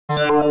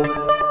Ja,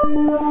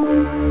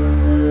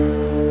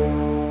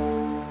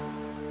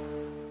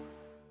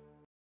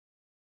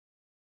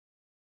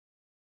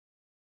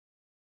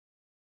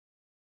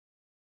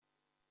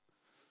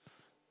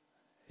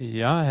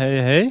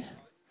 hej.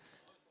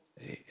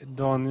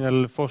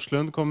 Daniel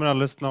Forslund kommer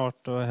alldeles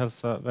snart och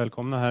hälsa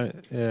välkomna här.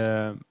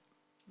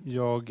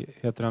 Jag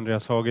heter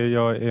Andreas Hager,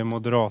 jag är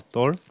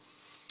moderator.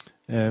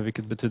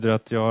 Vilket betyder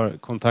att jag har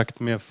kontakt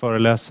med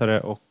föreläsare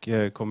och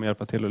kommer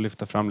hjälpa till att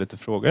lyfta fram lite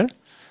frågor.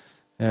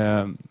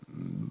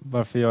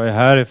 Varför jag är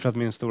här är för att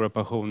min stora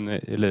passion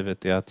i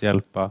livet är att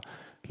hjälpa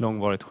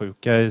långvarigt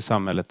sjuka i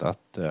samhället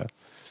att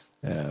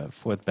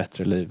få ett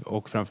bättre liv.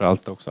 Och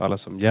framförallt också alla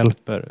som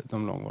hjälper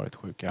de långvarigt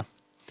sjuka.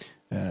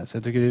 Så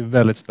jag tycker det är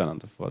väldigt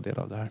spännande att få vara del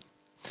av det här.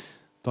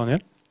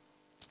 Daniel?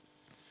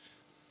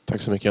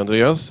 Tack så mycket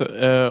Andreas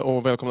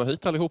och välkomna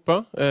hit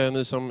allihopa.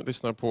 Ni som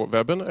lyssnar på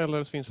webben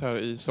eller finns här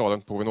i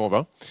salen på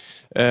Vinnova.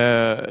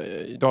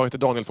 Idag heter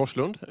Daniel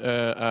Forslund,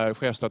 är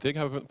chefstrateg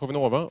här på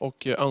Vinnova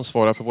och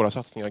ansvarar för våra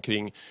satsningar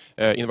kring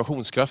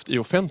innovationskraft i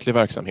offentlig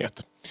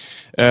verksamhet.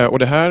 Och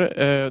det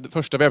här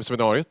första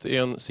webbinariet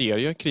är en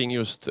serie kring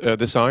just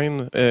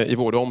design i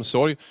vård och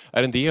omsorg.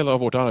 Är en del av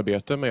vårt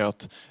arbete med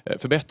att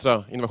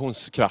förbättra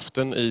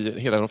innovationskraften i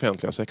hela den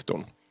offentliga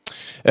sektorn.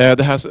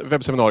 Det här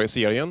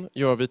webbinarieserien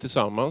gör vi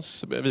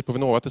tillsammans, vi på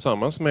Vinnova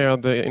tillsammans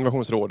med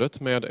Innovationsrådet,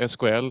 med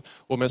SKL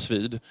och med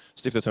SVID,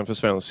 Stiftelsen för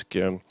svensk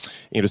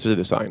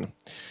industridesign.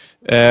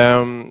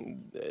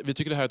 Vi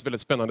tycker det här är ett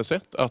väldigt spännande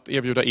sätt att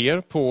erbjuda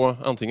er på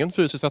antingen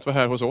fysiskt att vara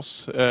här hos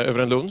oss över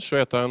en lunch och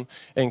äta en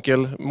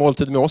enkel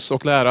måltid med oss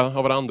och lära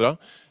av varandra.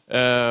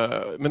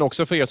 Men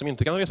också för er som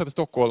inte kan resa till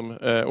Stockholm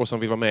och som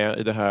vill vara med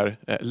i det här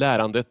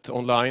lärandet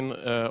online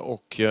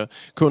och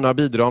kunna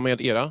bidra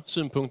med era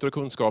synpunkter och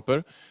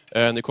kunskaper.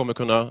 Ni kommer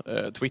kunna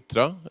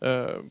twittra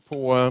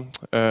på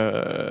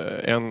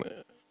en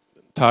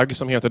tagg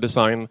som heter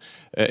design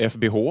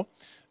FBH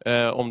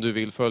om du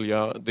vill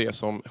följa det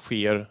som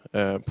sker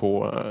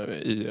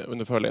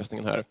under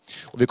föreläsningen här.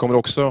 Och vi kommer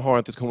också ha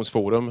ett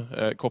diskussionsforum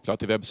kopplat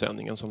till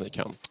webbsändningen som ni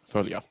kan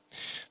följa.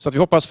 Så att vi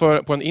hoppas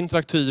på en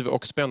interaktiv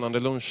och spännande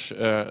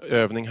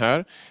lunchövning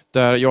här.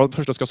 Där jag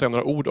först ska säga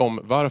några ord om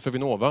varför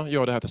Vinnova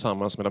gör det här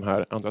tillsammans med de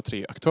här andra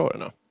 3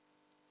 aktörerna.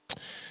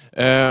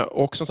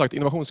 Och som sagt,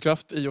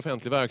 innovationskraft i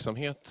offentlig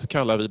verksamhet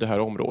kallar vi det här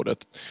området.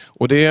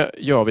 Och det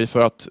gör vi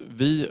för att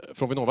vi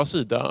från Vinnovas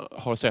sida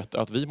har sett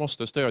att vi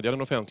måste stödja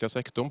den offentliga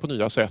sektorn på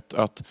nya sätt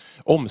att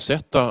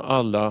omsätta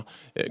alla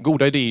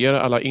goda idéer,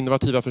 alla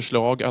innovativa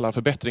förslag, alla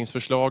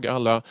förbättringsförslag,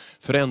 alla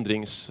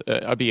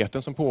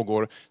förändringsarbeten som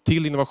pågår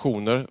till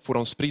innovationer, få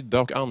dem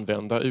spridda och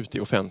använda ute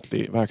i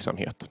offentlig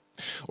verksamhet.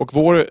 Och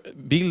vår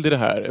bild i det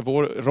här,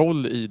 vår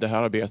roll i det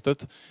här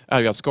arbetet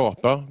är ju att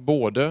skapa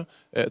både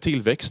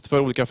tillväxt för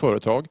olika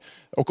företag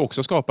och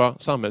också skapa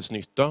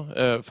samhällsnytta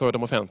för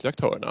de offentliga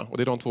aktörerna. Och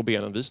det är de 2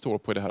 benen vi står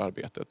på i det här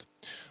arbetet.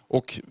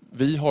 Och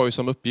vi har ju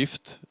som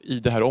uppgift i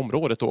det här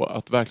området då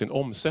att verkligen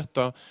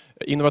omsätta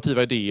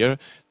innovativa idéer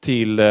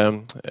till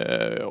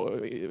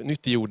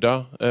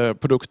nyttiggjorda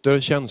produkter,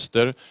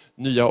 tjänster,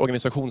 nya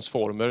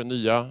organisationsformer,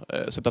 nya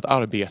sätt att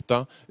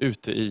arbeta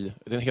ute i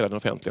hela den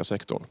offentliga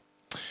sektorn.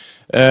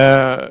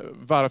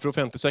 Varför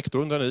offentlig sektor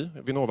undrar ni?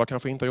 Vinnova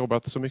kanske inte har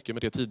jobbat så mycket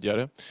med det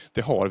tidigare.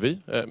 Det har vi,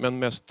 men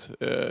mest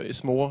i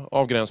små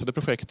avgränsade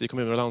projekt i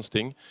kommuner och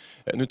landsting.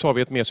 Nu tar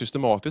vi ett mer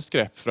systematiskt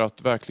grepp för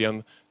att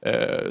verkligen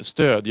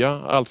stödja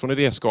allt från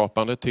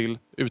idéskapande till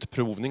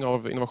utprovning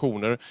av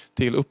innovationer,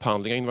 till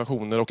upphandling av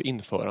innovationer och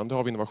införande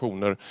av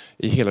innovationer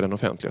i hela den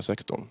offentliga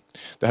sektorn.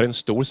 Det här är en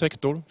stor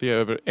sektor. Vi är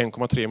över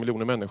 1,3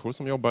 miljoner människor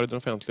som jobbar i den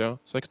offentliga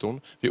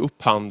sektorn. Vi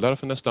upphandlar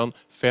för nästan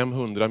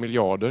 500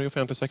 miljarder i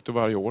offentlig sektor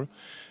varje år.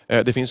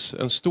 Det finns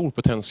en stor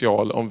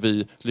potential om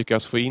vi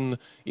lyckas få in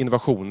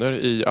innovationer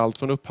i allt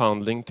från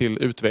upphandling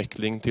till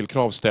utveckling till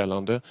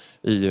kravställande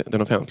i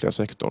den offentliga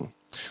sektorn.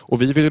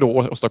 Och vi vill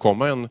då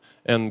åstadkomma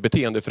en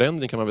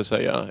beteendeförändring kan man väl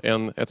säga.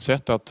 Ett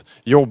sätt att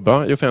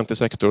jobba i offentlig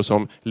sektor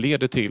som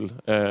leder till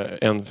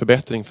en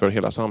förbättring för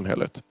hela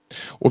samhället.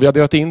 Och vi har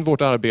delat in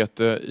vårt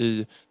arbete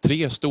i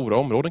 3 stora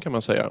områden kan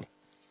man säga.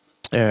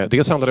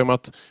 Dels handlar det om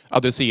att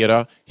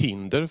adressera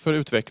hinder för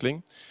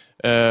utveckling.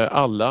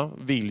 Alla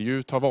vill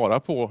ju ta vara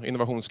på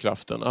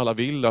innovationskraften. Alla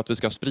vill att vi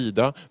ska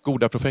sprida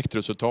goda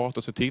projektresultat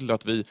och se till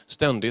att vi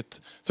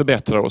ständigt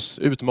förbättrar oss,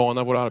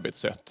 utmanar våra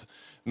arbetssätt.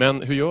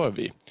 Men hur gör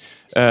vi?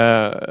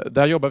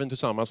 Där jobbar vi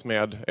tillsammans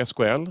med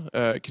SKL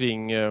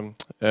kring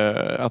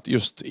att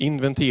just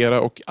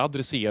inventera och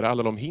adressera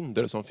alla de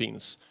hinder som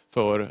finns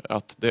för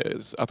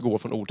att gå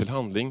från ord till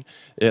handling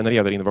när det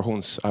gäller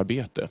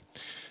innovationsarbete.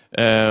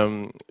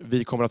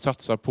 Vi kommer att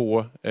satsa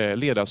på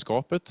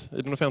ledarskapet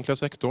i den offentliga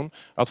sektorn.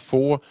 Att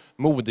få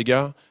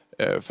modiga,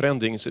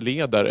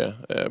 förändringsledare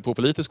på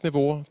politisk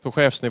nivå, på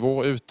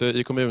chefsnivå, ute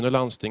i kommuner,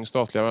 landsting,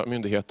 statliga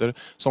myndigheter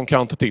som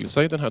kan ta till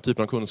sig den här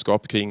typen av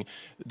kunskap kring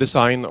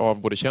design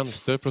av både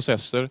tjänster,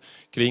 processer,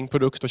 kring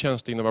produkt- och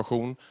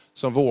tjänsteinnovation,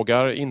 som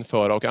vågar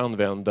införa och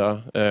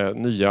använda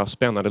nya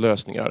spännande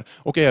lösningar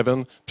och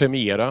även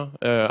premiera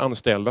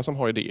anställda som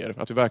har idéer.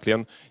 Att vi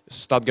verkligen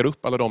stadgar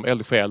upp alla de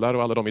eldsjälar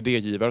och alla de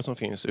idégivare som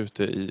finns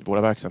ute i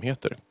våra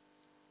verksamheter.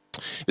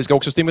 Vi ska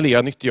också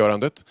stimulera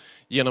nyttgörandet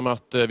genom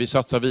att vi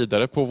satsar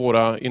vidare på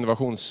våra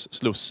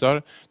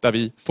innovationsslussar där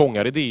vi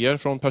fångar idéer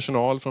från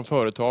personal, från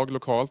företag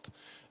lokalt.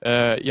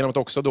 Genom att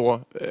också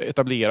då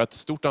etablera ett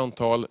stort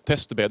antal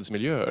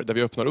testbäddsmiljöer där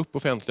vi öppnar upp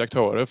offentliga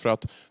aktörer för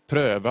att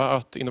pröva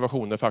att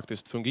innovationer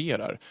faktiskt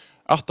fungerar.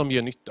 Att de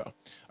ger nytta.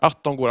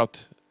 Att de går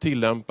att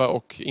tillämpa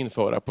och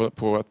införa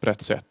på ett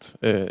brett sätt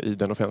i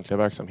den offentliga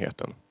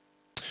verksamheten.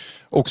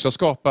 Också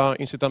skapa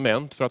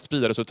incitament för att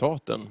sprida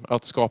resultaten.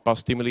 Att skapa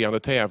stimulerande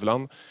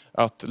tävlan.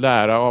 Att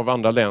lära av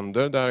andra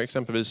länder, där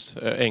exempelvis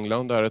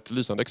England är ett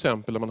lysande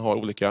exempel där man har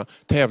olika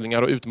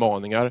tävlingar och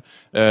utmaningar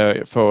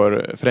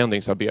för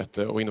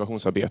förändringsarbete och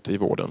innovationsarbete i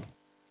vården.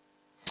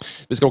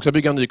 Vi ska också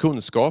bygga ny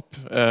kunskap,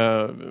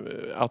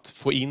 att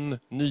få in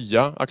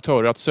nya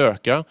aktörer att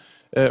söka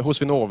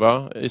hos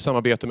Vinnova i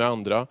samarbete med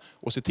andra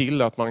och se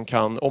till att man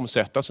kan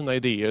omsätta sina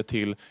idéer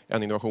till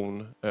en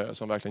innovation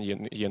som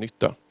verkligen ger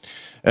nytta.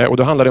 Och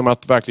då handlar det om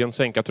att verkligen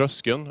sänka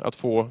tröskeln, att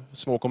få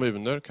små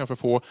kommuner, kanske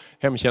få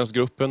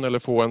hemtjänstgruppen eller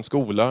få en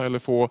skola eller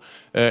få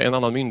en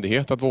annan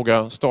myndighet att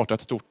våga starta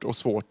ett stort och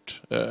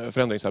svårt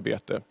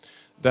förändringsarbete.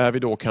 Där vi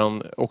då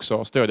kan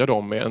också stödja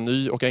dem med en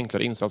ny och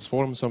enklare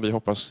insatsform som vi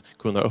hoppas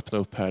kunna öppna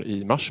upp här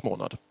i mars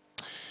månad.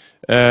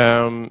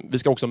 Vi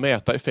ska också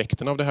mäta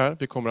effekterna av det här.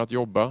 Vi kommer att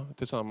jobba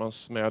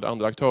tillsammans med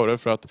andra aktörer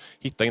för att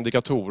hitta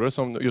indikatorer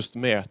som just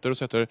mäter och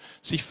sätter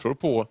siffror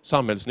på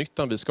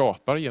samhällsnyttan vi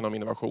skapar genom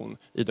innovation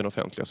i den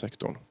offentliga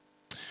sektorn.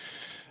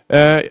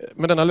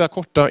 Med denna lilla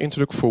korta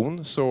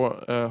introduktion så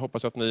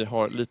hoppas jag att ni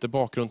har lite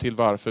bakgrund till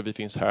varför vi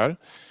finns här.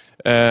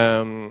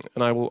 And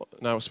I will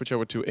now switch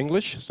over to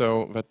English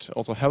so that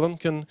also Helen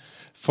can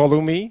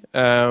follow me.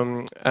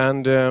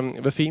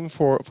 The theme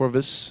for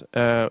this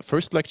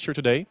first lecture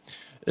today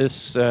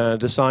is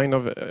design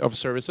of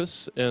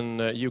services in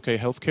UK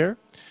healthcare.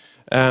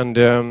 And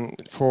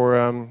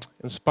for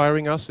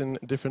inspiring us in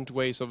different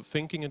ways of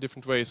thinking and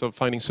different ways of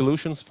finding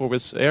solutions for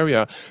this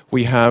area,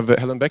 we have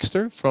Helen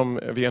Baxter from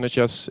the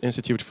NHS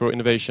Institute for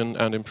Innovation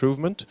and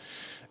Improvement.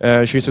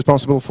 She is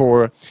responsible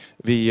for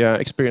the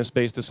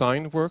experience-based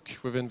design work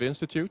within the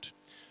Institute.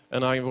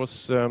 And I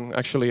was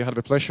actually had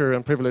the pleasure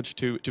and privilege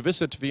to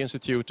visit the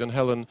Institute and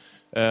Helen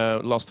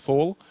last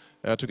fall,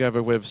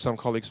 together with some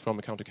colleagues from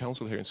the County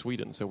Council here in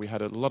Sweden. So we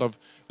had a lot of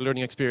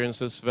learning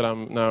experiences that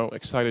I'm now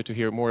excited to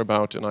hear more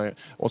about and I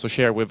also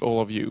share with all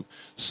of you.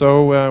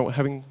 So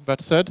having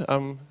that said,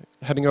 I'm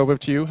heading over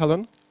to you,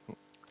 Helen.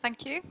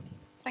 Thank you.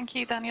 Thank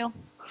you, Daniel.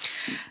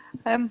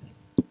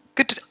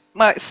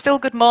 Well, it's still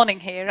good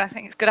morning here. I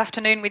think it's good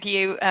afternoon with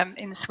you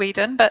in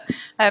Sweden, but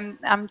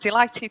I'm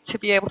delighted to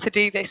be able to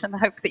do this and I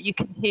hope that you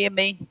can hear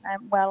me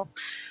well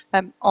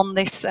on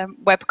this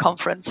web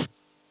conference.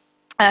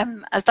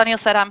 As Daniel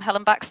said, I'm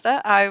Helen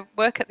Baxter. I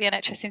work at the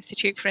NHS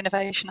Institute for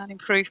Innovation and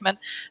Improvement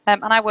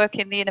and I work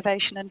in the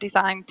Innovation and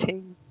Design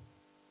team.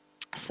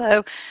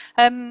 So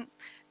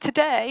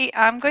today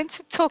I'm going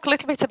to talk a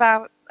little bit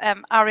about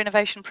our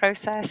innovation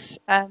process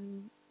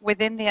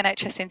within the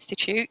NHS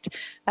Institute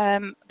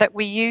that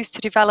we use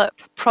to develop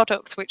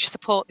products which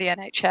support the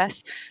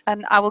NHS,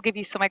 and I will give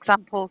you some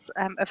examples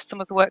of some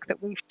of the work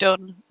that we've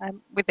done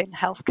within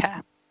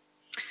healthcare.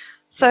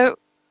 So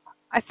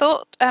I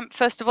thought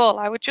first of all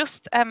I would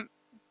just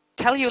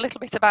tell you a little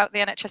bit about the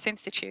NHS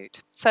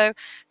Institute. So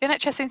the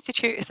NHS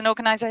Institute is an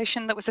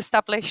organisation that was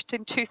established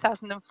in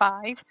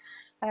 2005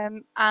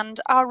 and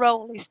our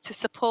role is to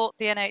support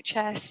the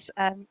NHS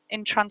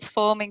in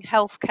transforming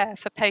healthcare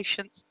for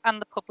patients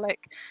and the public.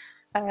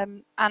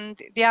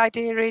 And the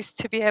idea is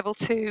to be able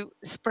to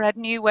spread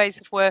new ways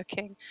of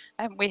working.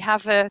 We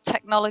have a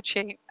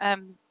technology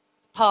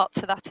part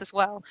to that as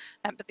well.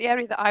 But the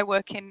area that I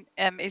work in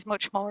is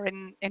much more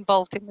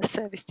involved in the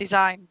service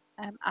design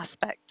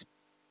aspect.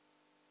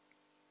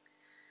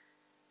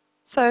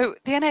 So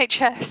the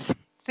NHS.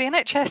 The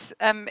NHS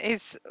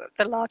is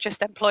the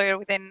largest employer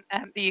within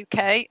the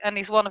UK and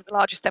is one of the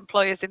largest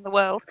employers in the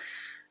world.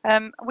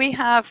 We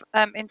have,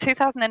 in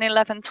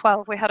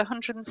 2011-12, we had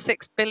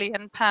 £106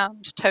 billion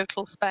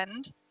total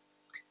spend.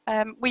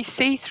 We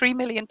see 3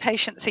 million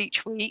patients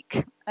each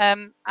week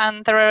and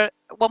there are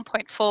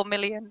 1.4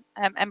 million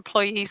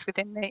employees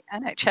within the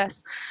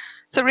NHS.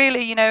 So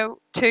really, you know,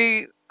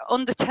 to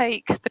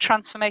undertake the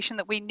transformation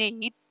that we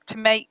need to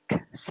make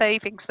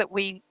savings that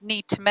we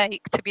need to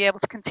make to be able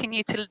to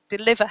continue to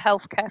deliver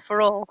healthcare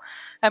for all,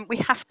 we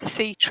have to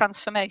see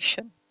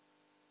transformation.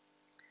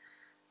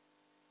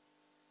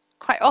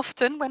 Quite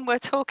often when we're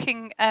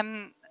talking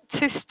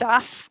to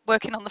staff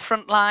working on the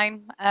front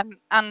line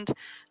and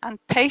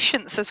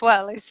patients as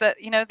well, is that,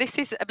 you know, this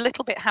is a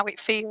little bit how it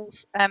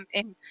feels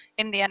in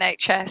the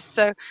NHS.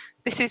 So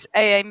this is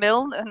A.A.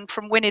 Milne and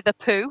from Winnie the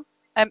Pooh.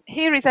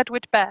 Here is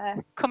Edward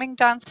Bear coming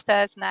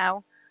downstairs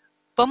now,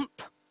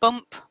 bump,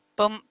 bump,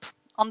 bump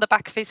on the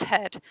back of his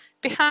head,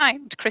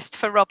 behind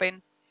Christopher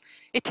Robin.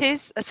 It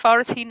is, as far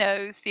as he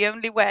knows, the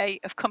only way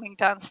of coming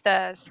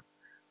downstairs.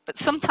 But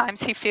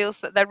sometimes he feels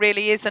that there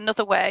really is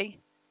another way.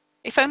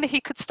 If only he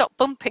could stop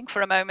bumping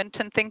for a moment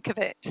and think of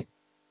it.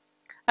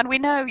 And we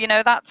know, you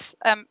know, that's,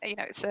 you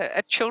know, it's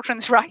a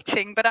children's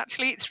writing, but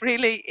actually it's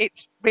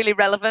really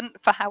relevant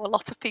for how a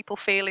lot of people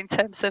feel in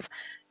terms of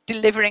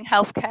delivering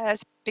healthcare,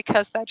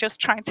 because they're just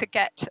trying to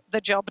get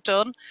the job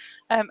done.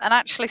 And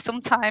actually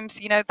sometimes,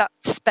 you know, that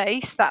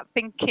space, that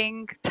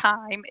thinking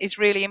time is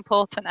really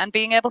important, and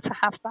being able to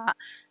have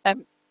that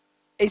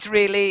is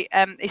really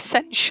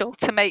essential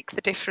to make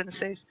the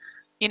differences,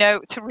 you know,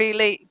 to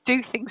really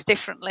do things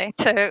differently,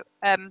 to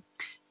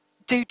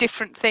do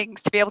different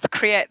things, to be able to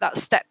create that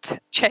step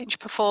change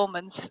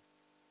performance.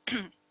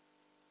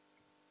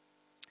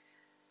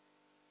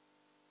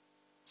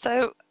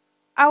 So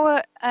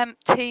our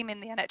team in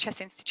the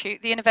NHS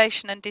Institute, the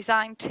Innovation and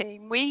Design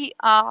team, we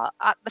are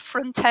at the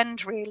front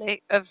end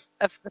really of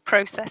the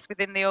process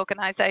within the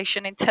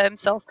organisation in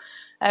terms of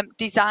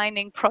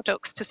designing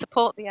products to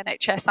support the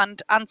NHS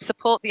and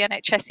support the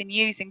NHS in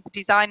using the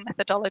design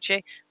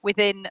methodology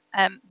within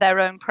their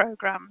own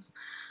programmes.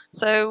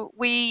 So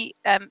we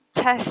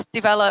test,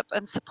 develop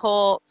and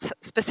support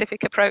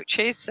specific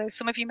approaches. So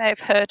some of you may have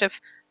heard of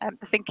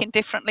the Thinking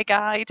Differently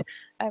guide.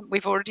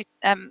 We've already,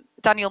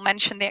 Daniel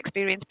mentioned the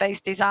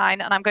experience-based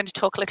design, and I'm going to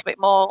talk a little bit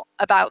more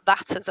about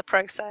that as a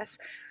process.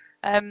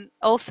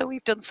 Also,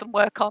 we've done some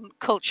work on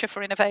culture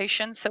for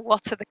innovation. So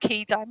what are the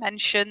key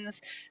dimensions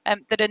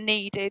that are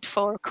needed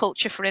for a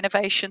culture for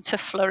innovation to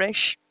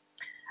flourish?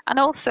 And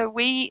also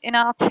we, in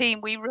our team,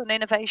 we run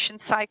innovation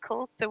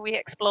cycles. So we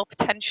explore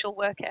potential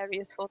work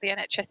areas for the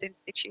NHS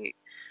Institute.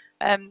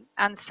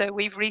 And so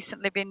we've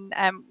recently been,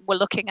 we're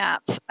looking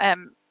at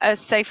a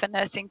safer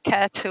nursing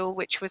care tool,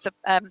 which was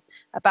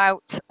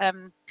about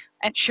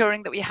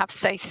ensuring that we have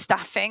safe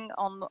staffing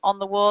on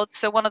the wards.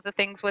 So one of the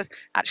things was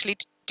actually,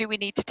 do we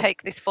need to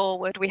take this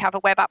forward? We have a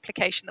web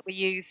application that we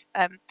use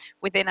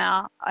within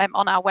our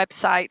on our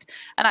website,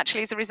 and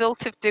actually as a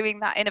result of doing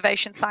that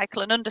innovation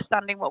cycle and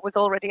understanding what was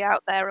already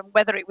out there and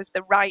whether it was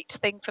the right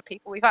thing for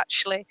people, we've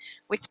actually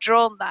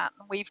withdrawn that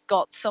and we've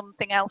got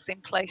something else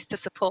in place to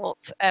support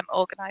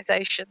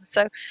organisations.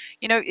 So,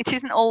 you know, it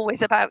isn't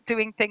always about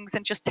doing things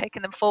and just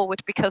taking them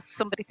forward because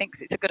somebody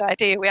thinks it's a good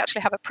idea. We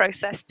actually have a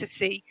process to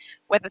see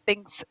whether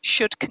things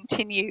should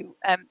continue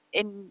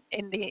in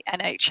the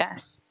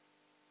NHS.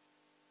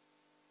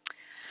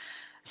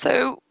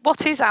 So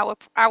what is our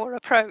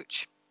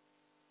approach?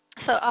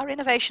 So our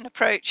innovation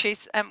approach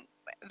is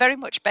very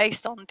much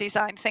based on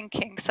design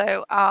thinking.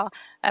 So our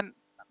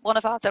one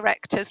of our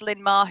directors,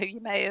 Lynn Marr, who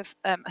you may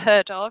have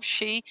heard of,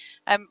 she,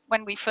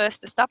 when we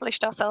first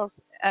established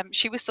ourselves,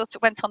 she was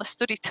went on a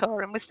study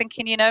tour and was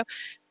thinking, you know,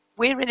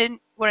 we're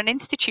an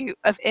institute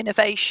of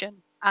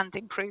innovation and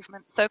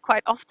improvement. So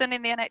quite often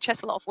in the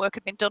NHS, a lot of work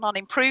had been done on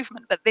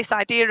improvement, but this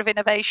idea of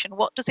innovation,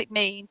 what does it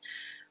mean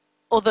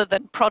other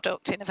than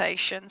product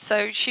innovation?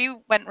 So she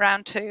went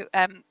round to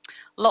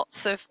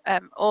lots of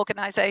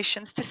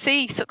organisations to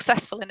see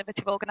successful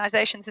innovative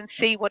organisations and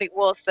see what it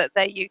was that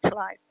they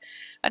utilised.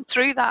 And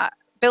through that,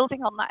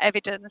 building on that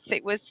evidence,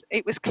 it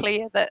was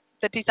clear that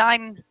the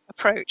design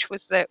approach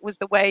was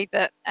the way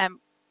that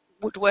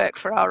would work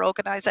for our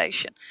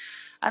organisation.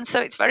 And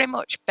so it's very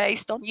much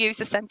based on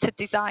user-centered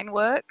design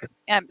work,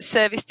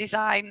 service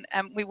design.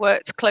 We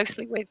worked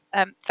closely with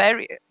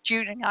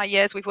during our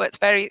years. We've worked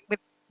with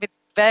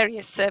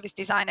various service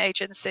design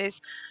agencies,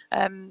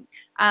 and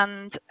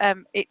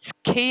it's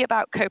key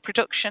about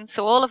co-production.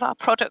 So all of our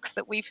products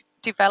that we've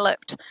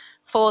developed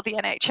for the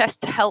NHS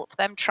to help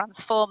them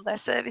transform their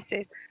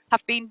services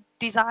have been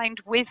designed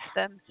with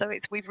them. So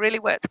we've really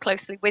worked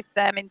closely with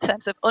them in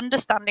terms of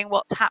understanding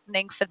what's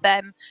happening for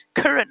them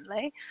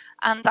currently,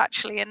 and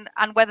actually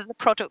and whether the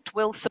product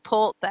will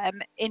support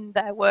them in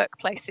their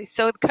workplaces.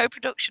 So the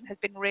co-production has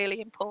been really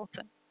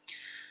important.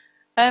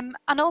 And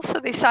also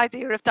this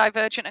idea of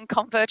divergent and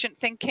convergent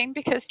thinking,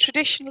 because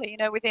traditionally, you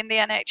know, within the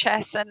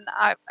NHS, and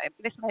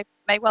this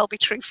may well be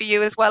true for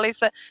you as well, is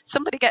that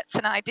somebody gets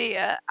an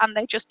idea and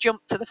they just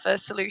jump to the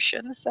first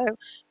solution. So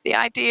the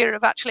idea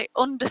of actually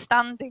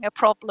understanding a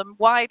problem,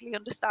 widely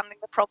understanding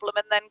the problem,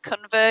 and then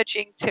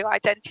converging to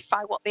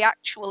identify what the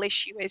actual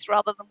issue is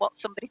rather than what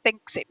somebody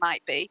thinks it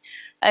might be,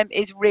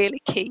 is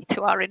really key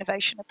to our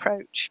innovation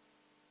approach.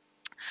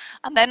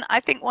 And then I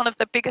think one of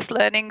the biggest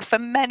learning for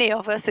many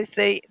of us is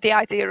the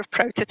idea of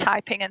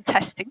prototyping and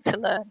testing to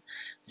learn.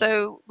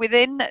 So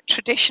within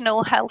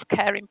traditional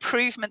healthcare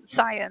improvement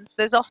science,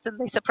 there's often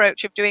this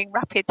approach of doing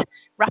rapid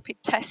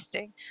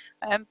testing.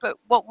 But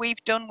what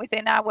we've done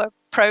within our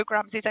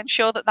programs is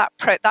ensure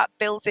that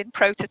builds in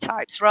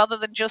prototypes rather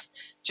than just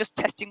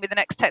testing with the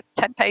next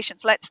 10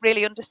 patients. Let's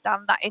really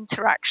understand that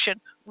interaction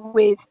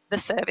with the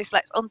service.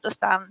 Let's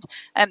understand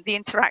the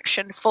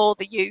interaction for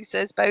the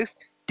users, both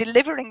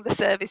delivering the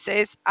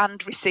services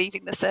and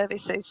receiving the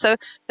services. So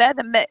they're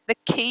the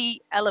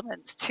key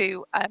elements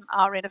to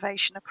our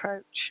innovation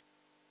approach.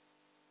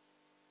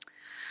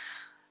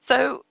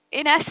 So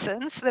in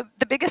essence,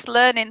 the biggest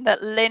learning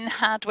that Lynn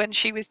had when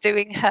she was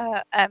doing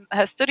her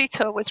study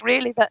tour was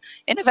really that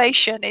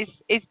innovation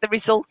is the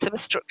result of a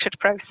structured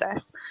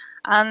process.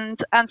 And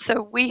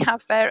so we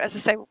have, as I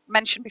say,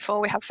 mentioned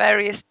before, we have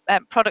various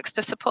products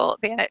to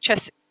support the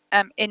NHS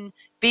in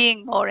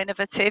being more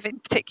innovative, in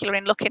particular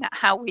in looking at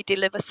how we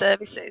deliver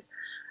services.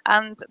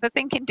 And the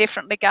Thinking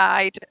Differently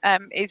guide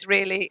is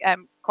really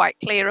quite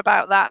clear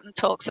about that, and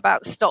talks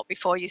about stop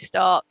before you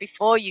start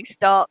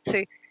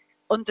to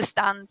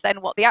understand then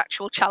what the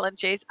actual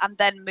challenge is, and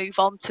then move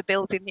on to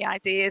building the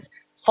ideas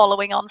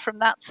following on from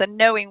that. So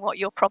knowing what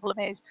your problem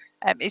is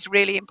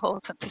really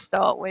important to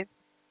start with.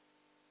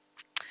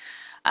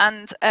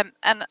 And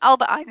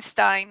Albert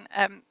Einstein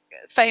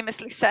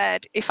famously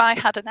said, if I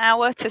had an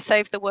hour to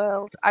save the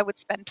world, I would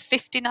spend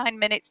 59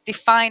 minutes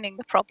defining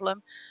the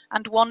problem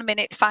and 1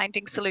 minute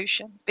finding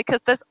solutions, because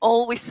there's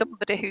always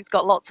somebody who's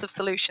got lots of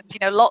solutions. You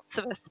know, lots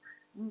of us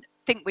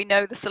think we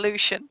know the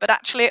solution, but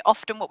actually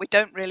often what we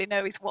don't really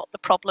know is what the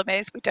problem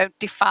is. We don't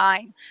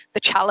define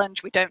the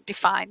challenge, we don't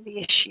define the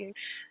issue.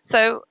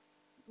 So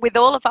with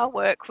all of our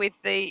work with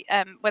the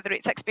whether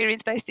it's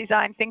experience-based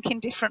design, thinking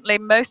differently,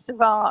 most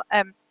of our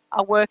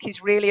work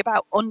is really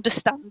about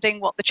understanding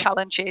what the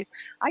challenge is,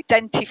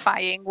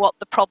 identifying what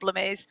the problem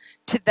is,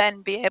 to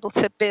then be able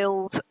to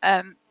build,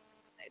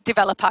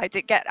 develop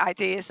ideas, get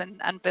ideas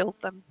and build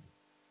them.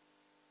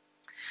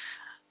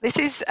 This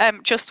is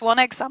just one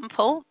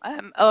example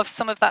of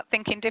some of that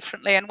thinking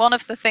differently. And one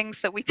of the things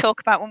that we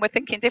talk about when we're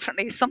thinking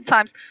differently is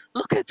sometimes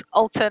look at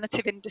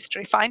alternative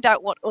industry, find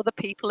out what other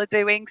people are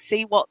doing,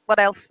 see what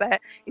else there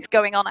is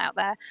going on out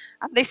there.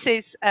 And this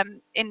is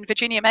in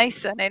Virginia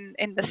Mason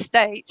in the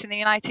States, in the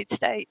United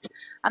States.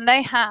 And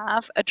they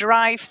have a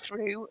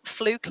drive-through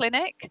flu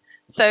clinic.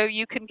 So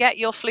you can get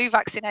your flu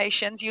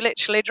vaccinations. You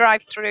literally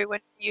drive through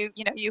and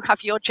you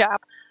have your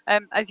jab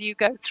as you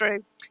go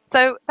through.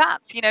 So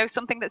that's,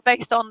 something that's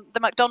based on the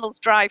McDonald's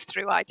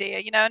drive-through idea,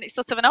 and it's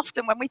sort of, and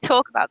often when we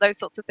talk about those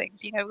sorts of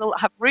things, we'll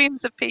have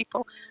rooms of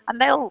people and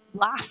they'll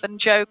laugh and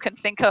joke and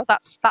think, oh,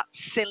 that's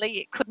silly,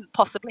 it couldn't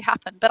possibly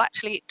happen, but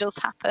actually it does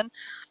happen.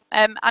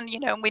 And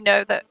we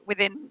know that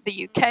within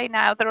the UK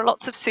now there are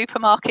lots of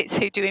supermarkets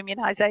who do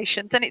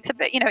immunisations, and it's a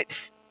bit,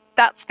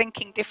 that's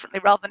thinking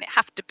differently rather than it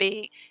have to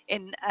be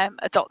in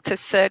a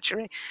doctor's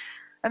surgery.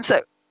 And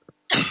so,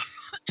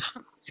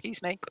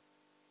 excuse me.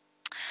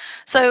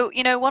 So,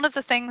 one of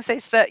the things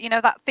is that,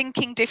 that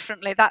thinking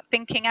differently, that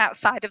thinking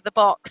outside of the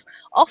box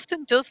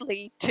often does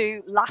lead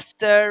to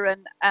laughter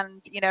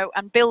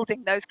and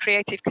building those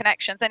creative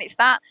connections. And it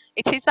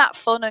is that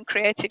fun and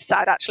creative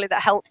side actually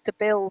that helps to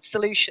build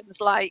solutions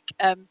like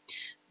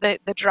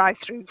the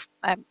drive-through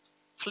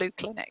flu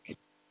clinic.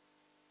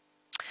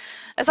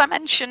 As I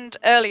mentioned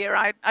earlier,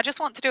 I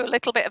just want to do a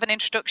little bit of an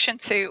introduction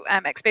to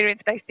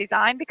experience-based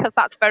design, because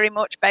that's very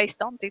much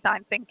based on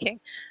design thinking.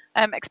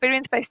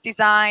 Experience-based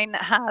design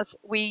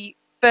we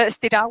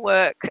first did our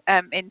work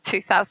in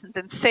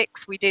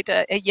 2006. We did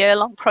a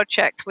year-long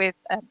project with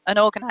an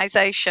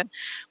organisation.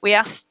 We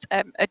asked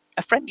a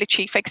friendly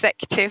chief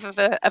executive of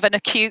an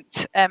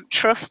acute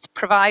trust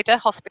provider,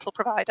 hospital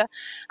provider,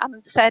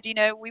 and said,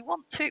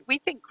 we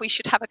think we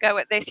should have a go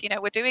at this.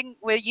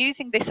 We're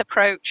using this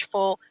approach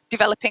for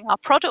developing our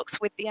products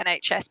with the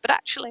NHS, but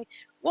actually,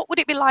 what would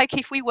it be like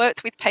if we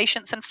worked with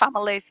patients and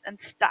families and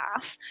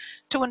staff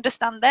to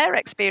understand their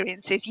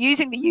experiences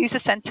using the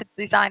user-centered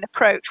design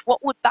approach?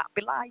 What would that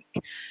be like?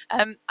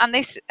 And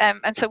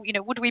so,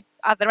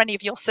 are there any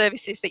of your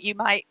services that you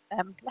might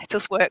let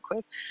us work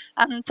with?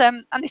 And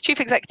this chief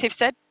executive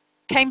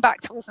came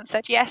back to us and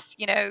said, yes,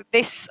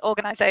 this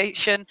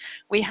organisation,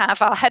 we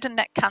have our head and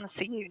neck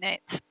cancer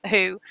unit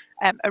who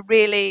are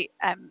really,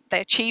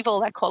 they achieve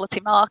all their quality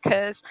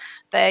markers.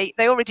 They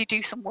already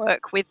do some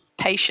work with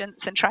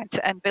patients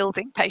and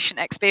building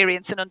patient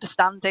experience and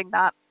understanding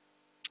that.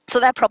 So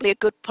they're probably a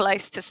good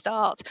place to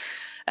start.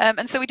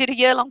 And so we did a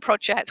year-long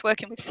project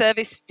working with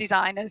service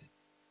designers,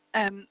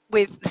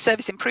 with the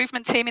service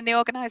improvement team in the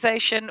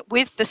organisation,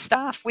 with the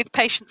staff, with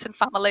patients and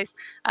families,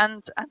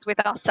 and with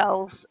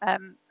ourselves,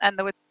 and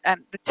there were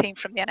the team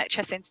from the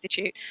NHS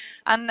Institute.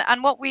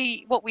 And what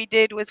we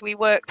did was we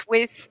worked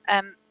with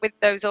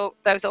those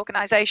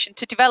organisations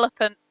to develop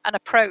an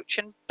approach,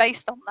 and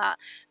based on that,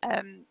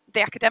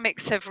 the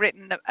academics have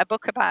written a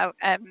book about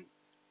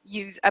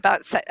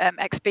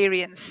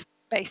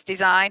experience-based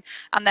design,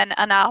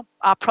 and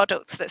our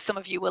products that some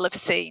of you will have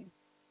seen.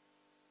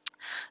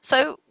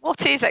 So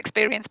what is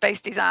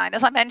experience-based design?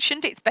 As I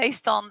mentioned, it's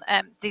based on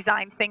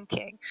design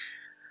thinking.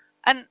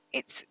 And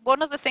it's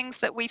one of the things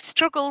that we've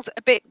struggled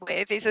a bit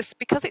with is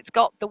because it's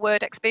got the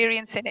word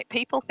experience in it,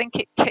 people think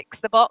it ticks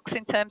the box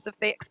in terms of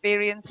the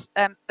experience,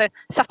 the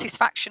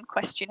satisfaction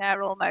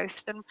questionnaire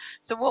almost. And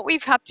so what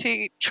we've had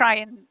to try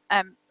and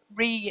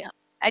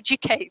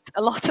educate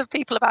a lot of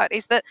people about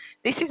is that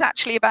this is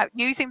actually about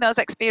using those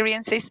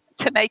experiences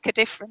to make a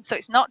difference. So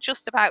it's not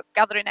just about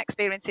gathering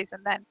experiences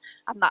and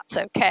that's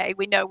okay.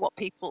 We know what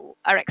people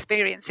are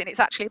experiencing. It's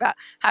actually about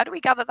how do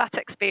we gather that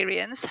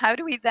experience? How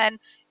do we then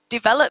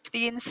develop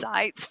the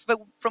insights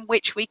from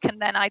which we can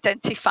then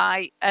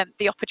identify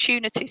the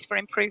opportunities for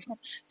improvement.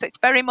 So it's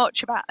very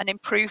much about an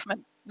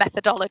improvement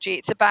methodology.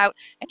 It's about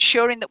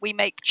ensuring that we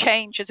make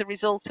change as a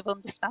result of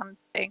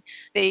understanding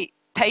the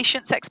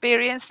patient's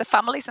experience, the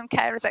families and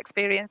carers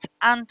experience,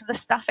 and the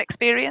staff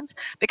experience,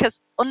 because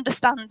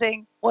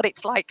understanding what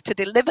it's like to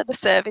deliver the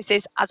service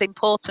is as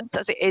important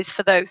as it is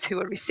for those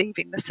who are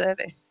receiving the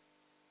service.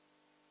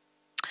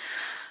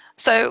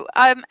 So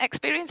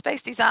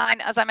experience-based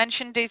design, as I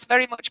mentioned, is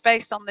very much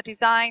based on the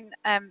design,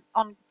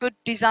 on good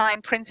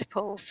design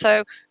principles.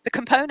 So the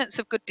components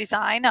of good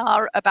design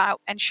are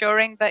about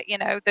ensuring that, you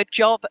know, the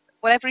job,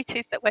 whatever it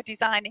is that we're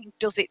designing,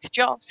 does its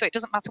job. So it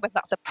doesn't matter whether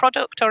that's a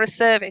product or a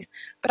service,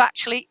 but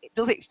actually,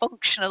 does it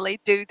functionally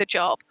do the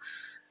job?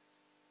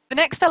 The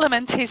next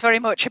element is very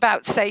much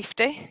about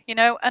safety, you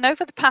know, and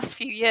over the past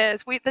few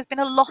years, there's been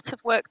a lot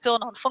of work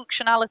done on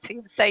functionality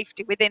and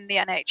safety within the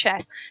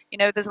NHS. You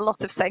know, there's a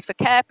lot of safer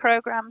care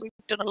programs. We've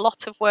done a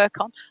lot of work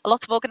on, a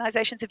lot of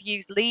organisations have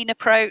used lean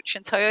approach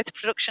and Toyota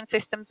production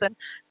systems and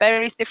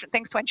various different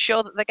things to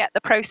ensure that they get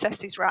the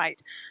processes right.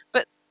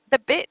 But the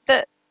bit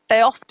that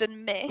they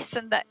often miss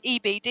and that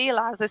EBD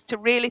allows us to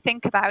really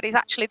think about is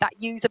actually that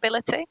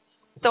usability.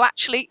 So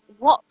actually,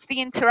 what's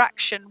the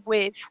interaction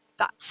with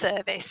that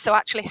service? So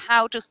actually,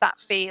 how does that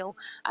feel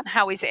and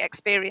how is it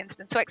experienced?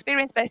 And so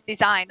experience-based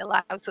design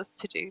allows us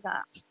to do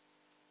that.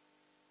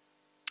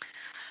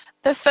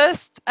 The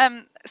first,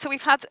 so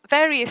we've had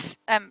various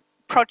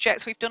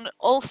projects. We've done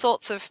all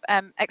sorts of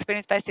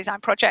experience-based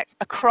design projects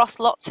across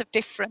lots of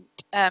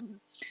different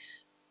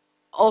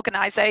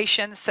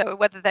organisations, so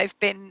whether they've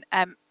been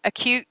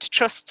acute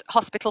trust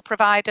hospital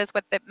providers,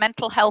 whether they're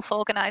mental health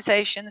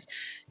organisations,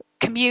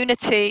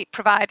 community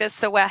providers,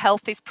 so where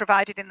health is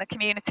provided in the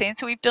community. And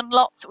so we've done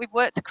lots, we've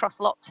worked across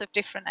lots of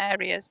different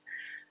areas.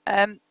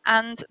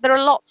 And there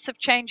are lots of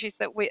changes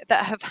that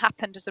have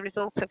happened as a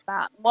result of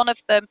that. One of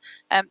them,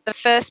 the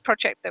first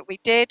project that we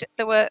did,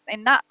 there were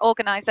in that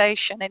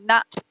organisation, in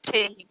that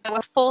team, there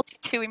were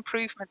 42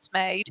 improvements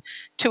made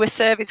to a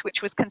service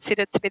which was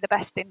considered to be the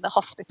best in the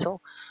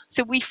hospital.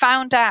 So we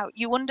found out,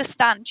 you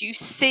understand, you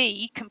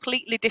see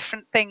completely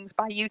different things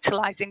by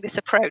utilising this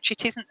approach.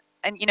 It isn't,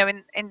 and you know,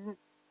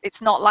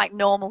 it's not like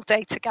normal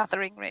data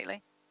gathering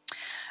really.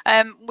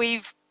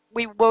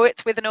 We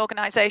worked with an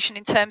organisation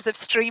in terms of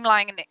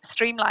streamlining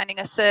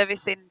a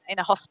service in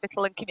a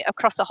hospital and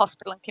across a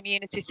hospital and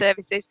community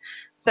services.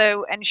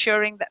 So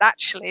ensuring that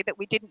actually that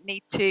we didn't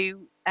need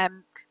to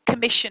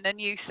commission a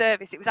new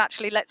service. It was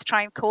actually, let's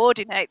try and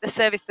coordinate the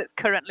service that's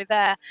currently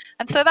there.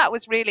 And so that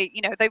was really,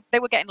 you know, they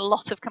were getting a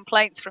lot of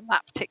complaints from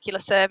that particular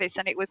service,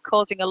 and it was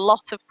causing a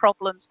lot of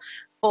problems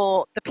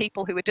for the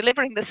people who were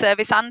delivering the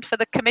service and for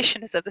the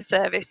commissioners of the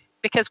service,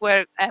 because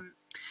we're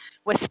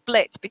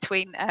split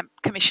between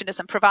commissioners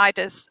and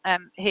providers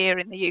here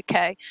in the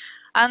UK,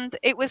 and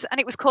it was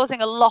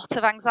causing a lot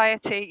of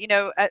anxiety, you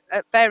know, at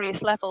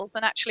various levels.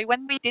 And actually,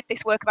 when we did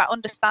this work about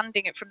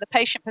understanding it from the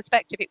patient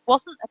perspective, it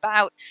wasn't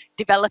about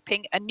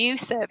developing a new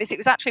service. It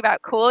was actually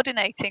about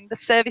coordinating the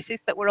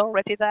services that were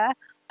already there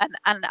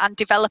and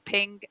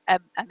developing a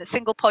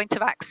single point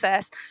of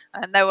access.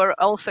 And there were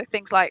also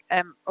things like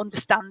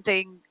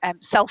understanding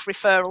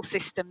self-referral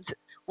systems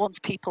once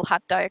people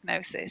had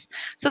diagnosis.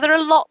 So there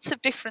are lots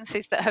of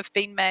differences that have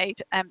been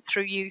made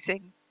through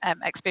using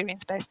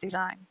experience-based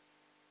design.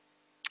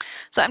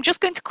 So I'm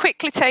just going to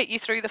quickly take you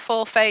through the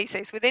 4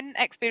 phases within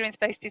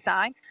experience-based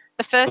design.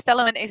 The first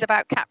element is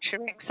about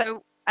capturing.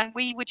 So, and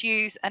we would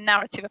use a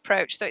narrative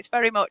approach. So it's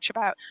very much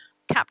about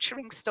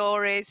capturing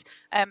stories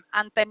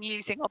and then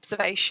using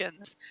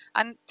observations.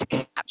 And to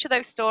capture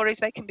those stories,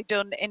 they can be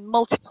done in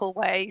multiple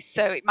ways.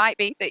 So it might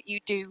be that you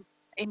do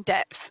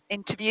in-depth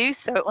interviews,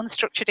 so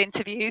unstructured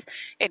interviews.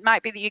 It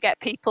might be that you get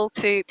people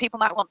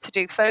might want to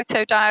do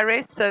photo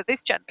diaries. So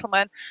this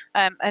gentleman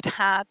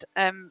had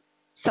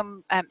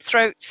some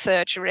throat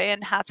surgery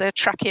and had a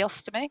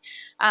tracheostomy,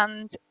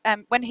 and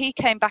when he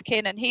came back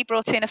in, and he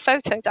brought in a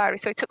photo diary,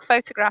 so he took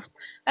photographs,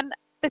 and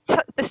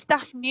the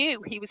staff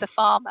knew he was a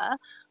farmer,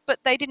 but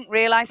they didn't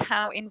realise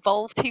how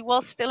involved he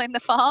was still in the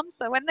farm.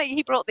 So when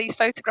he brought these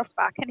photographs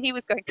back, and he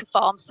was going to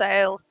farm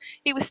sales,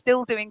 he was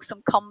still doing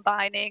some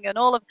combining, and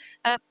all of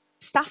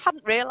staff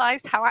hadn't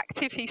realised how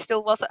active he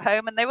still was at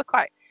home, and they were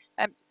quite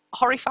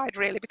horrified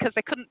really, because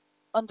they couldn't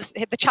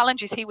understand the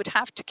challenges he would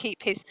have to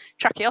keep his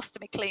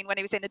tracheostomy clean when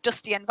he was in a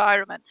dusty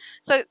environment.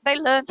 So they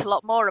learned a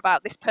lot more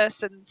about this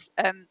person's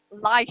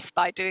life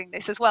by doing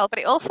this as well. But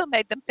it also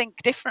made them think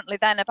differently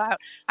then about,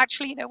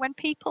 actually, you know, when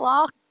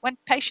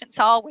patients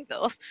are with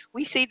us,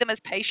 we see them as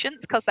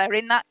patients because they're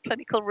in that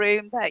clinical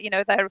room, they're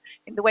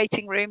in the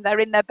waiting room, they're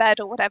in their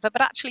bed or whatever.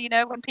 But actually, you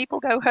know, when people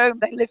go home,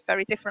 they live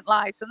very different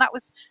lives, and that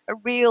was a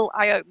real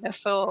eye-opener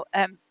for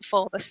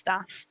the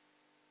staff.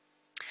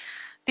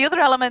 The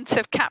other element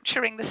of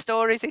capturing the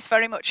stories is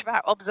very much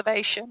about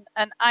observation.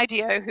 And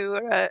IDEO, who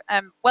are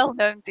a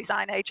well-known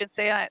design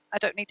agency, I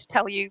don't need to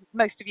tell you,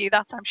 most of you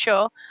that, I'm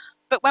sure,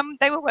 but when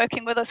they were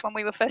working with us when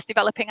we were first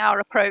developing our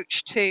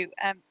approach to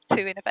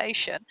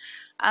innovation,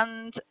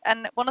 and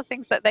one of the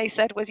things that they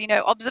said was,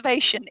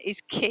 observation is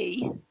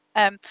key.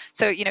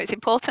 So, it's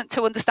important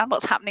to understand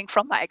what's happening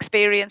from that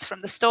experience,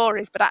 from the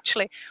stories, but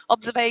actually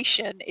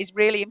observation is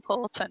really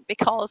important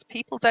because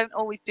people don't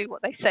always do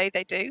what they say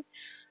they do.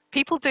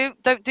 People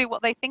don't do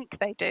what they think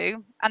they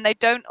do, and they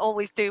don't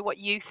always do what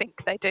you think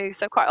they do.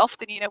 So quite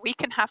often, we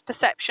can have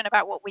perception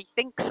about what we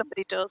think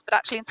somebody does, but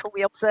actually until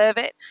we observe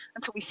it,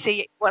 until we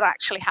see what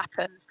actually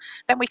happens,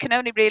 then we can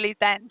only really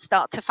then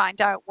start to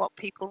find out what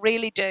people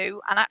really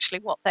do and actually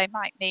what they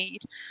might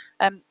need.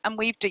 And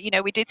we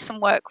did some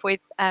work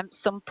with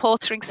some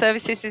portering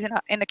services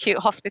in acute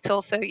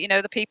hospital. So,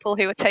 the people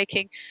who are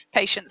taking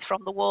patients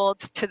from the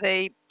wards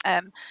to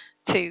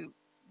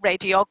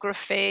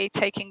radiography,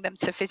 taking them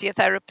to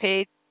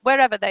physiotherapy,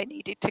 wherever they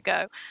needed to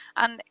go.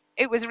 And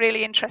it was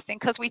really interesting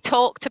because we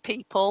talked to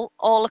people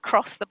all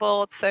across the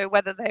board. So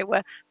whether they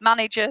were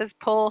managers,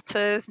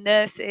 porters,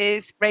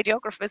 nurses,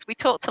 radiographers, we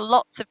talked to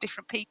lots of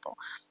different people.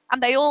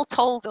 And they all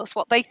told us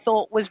what they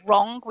thought was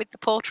wrong with the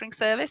portering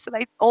service. So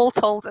they all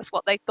told us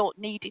what they thought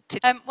needed to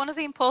do. One of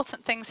the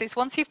important things is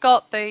once you've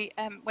got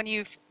when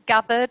you've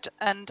gathered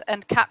and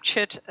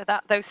captured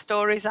those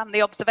stories and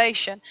the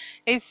observation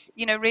is,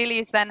 really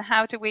is then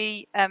how do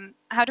we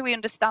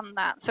understand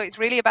that? So it's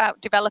really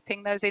about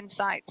developing those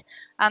insights.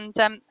 And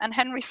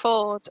Henry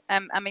Ford,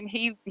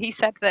 he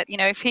said that,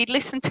 if he'd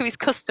listened to his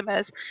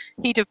customers,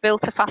 he'd have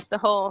built a faster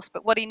horse.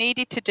 But what he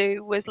needed to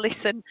do was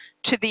listen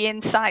to the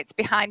insights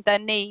behind their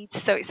needs.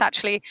 So it's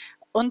actually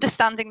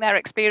understanding their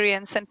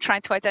experience and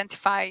trying to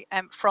identify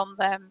from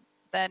them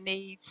their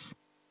needs.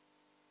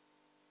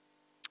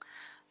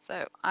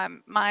 So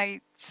my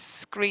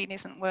screen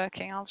isn't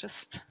working.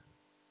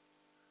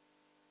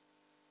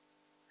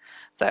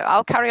 So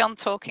I'll carry on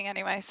talking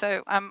anyway.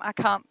 So I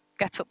can't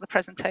get up the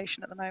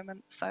presentation at the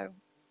moment. So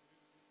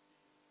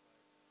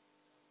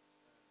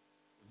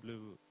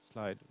blue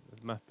slide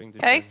with mapping.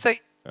 Okay, so yep.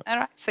 All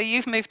right. So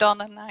you've moved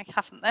on and I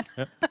haven't then.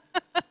 Yep.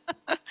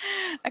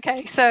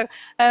 Okay, so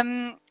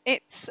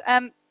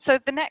so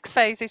the next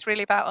phase is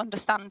really about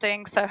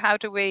understanding. So how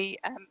do we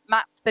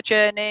map the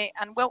journey?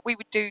 And what we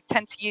would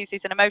tend to use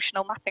is an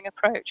emotional mapping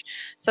approach.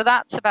 So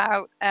that's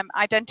about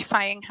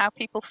identifying how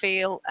people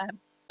feel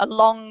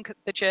along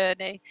the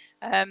journey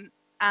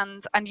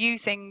and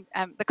using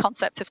the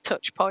concept of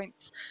touch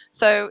points.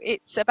 So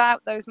it's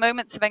about those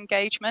moments of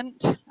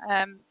engagement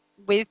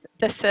with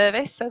the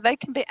service. So they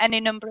can be any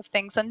number of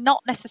things and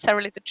not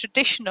necessarily the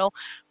traditional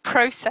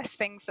process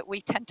things that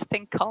we tend to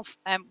think of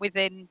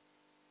within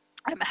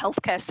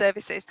healthcare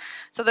services.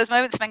 So those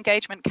moments of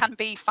engagement can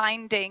be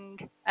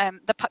finding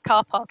the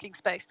car parking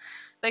space.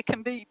 They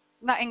can be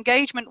that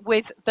engagement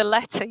with the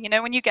letter.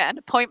 When you get an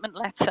appointment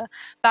letter,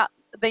 that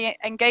the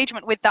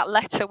engagement with that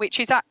letter, which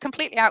is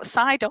completely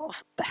outside of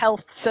the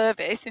health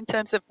service in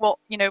terms of what,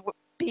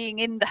 being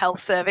in the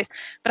health service,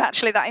 but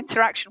actually that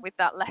interaction with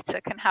that letter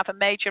can have a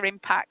major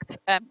impact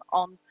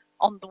on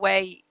the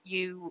way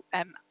you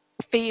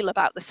feel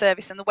about the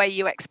service and the way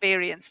you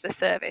experience the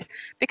service,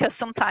 because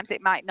sometimes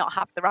it might not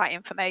have the right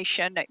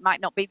information, it might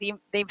not be the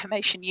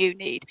information you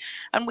need.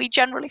 And we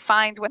generally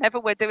find whenever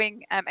we're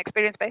doing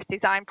experience-based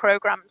design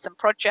programs and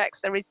projects,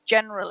 there is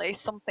generally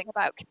something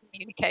about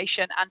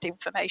communication and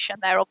information.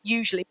 There are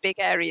usually big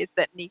areas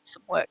that need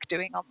some work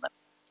doing on them.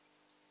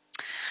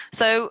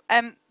 So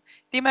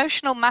the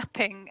emotional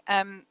mapping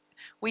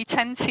we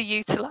tend to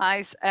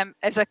utilize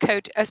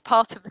as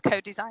part of the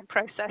co-design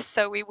process.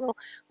 So we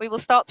will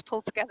start to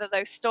pull together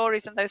those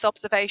stories and those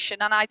observations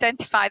and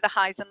identify the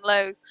highs and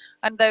lows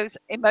and those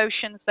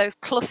emotions, those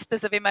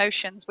clusters of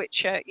emotions,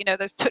 which are,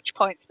 those touch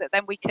points that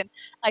then we can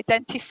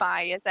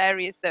identify as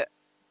areas that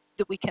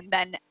we can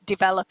then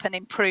develop and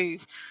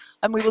improve.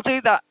 And we will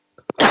do that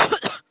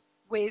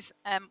with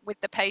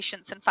the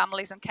patients and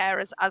families and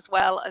carers as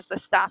well as the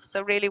staff.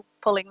 So really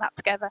pulling that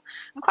together.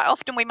 And quite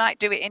often we might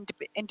do it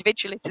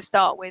individually to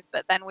start with,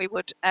 but then we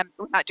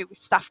might do it with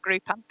staff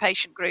group and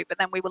patient group, but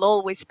then we will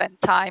always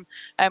spend time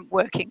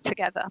working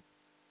together.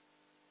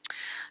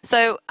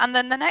 So, and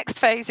then the next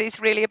phase is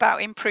really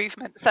about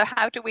improvement. So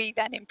how do we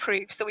then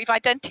improve? So we've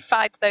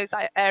identified those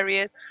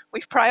areas,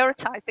 we've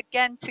prioritized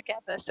again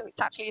together. So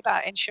it's actually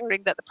about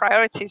ensuring that the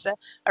priorities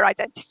are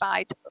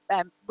identified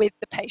with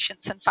the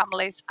patients and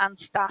families and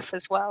staff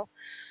as well.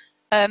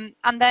 And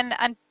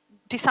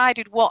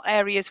decided what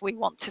areas we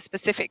want to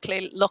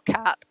specifically look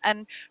at.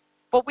 And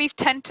what we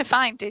tend to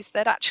find is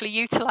that actually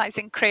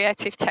utilizing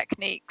creative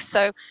techniques,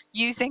 so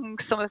using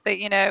some of the,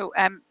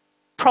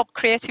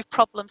 creative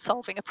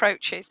problem-solving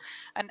approaches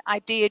and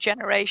idea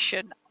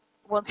generation,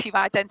 once you've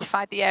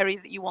identified the area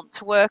that you want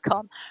to work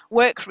on,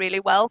 work really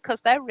well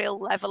because they're real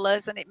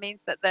levelers, and it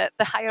means that the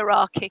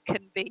hierarchy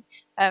can be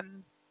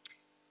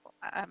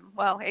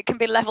well, it can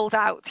be leveled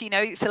out. You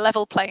know, it's a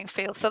level playing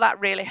field, so that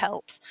really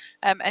helps.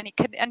 And it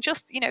can, and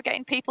just, you know,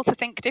 getting people to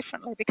think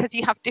differently, because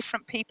you have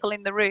different people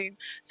in the room,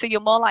 so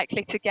you're more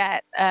likely to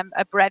get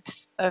a breadth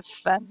of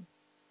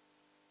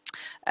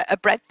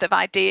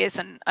ideas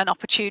and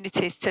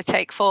opportunities to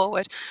take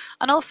forward.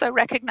 And also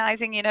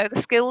recognizing, you know,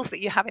 the skills that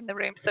you have in the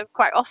room. So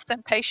quite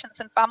often patients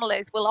and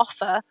families will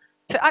offer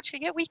to actually,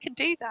 yeah, we can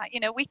do that. You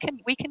know, we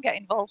can get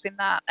involved in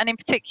that. And in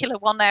particular,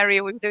 one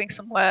area we were doing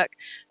some work,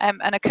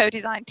 and a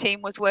co-design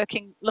team was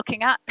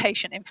looking at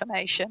patient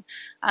information,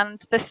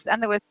 and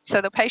there were,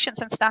 so the patients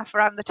and staff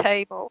around the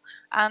table,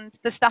 and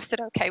the staff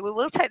said, okay, well,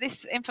 we'll take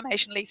this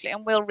information leaflet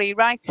and we'll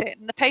rewrite it.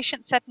 And the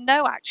patient said,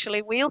 no,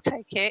 actually, we'll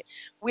take it,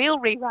 we'll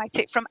rewrite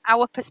it from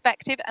our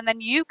perspective, and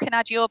then you can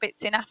add your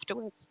bits in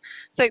afterwards.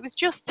 So it was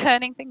just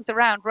turning things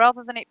around,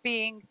 rather than it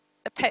being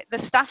the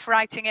staff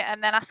writing it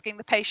and then asking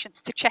the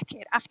patients to check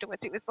it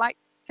afterwards. It was like,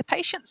 the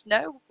patients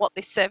know what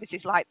this service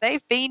is like,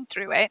 they've been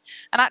through it,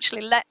 and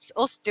actually let's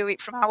us do it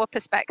from our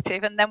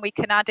perspective, and then we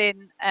can add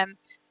in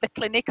the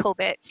clinical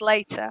bits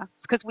later,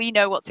 because we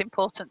know what's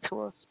important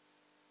to us.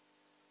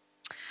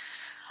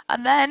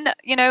 And then,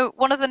 you know,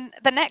 one of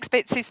the next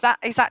bits is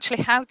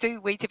actually, how do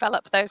we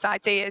develop those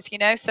ideas, you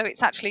know? So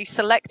it's actually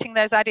selecting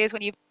those ideas.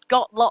 When you've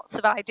got lots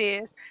of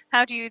ideas,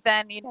 how do you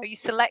then, you know, you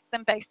select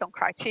them based on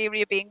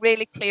criteria, being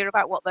really clear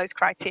about what those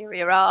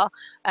criteria are.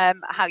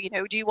 How, you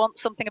know, do you want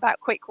something about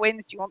quick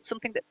wins? Do you want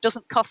something that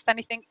doesn't cost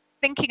anything?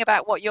 Thinking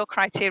about what your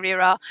criteria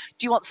are.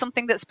 Do you want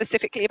something that's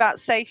specifically about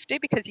safety,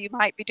 because you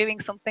might be doing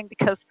something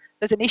because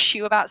there's an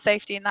issue about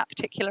safety in that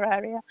particular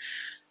area?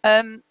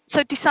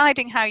 So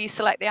deciding how you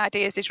select the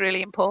ideas is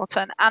really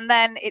important. And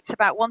then it's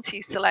about, once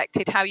you've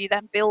selected, how you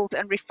then build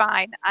and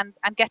refine and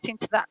get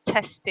into that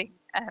testing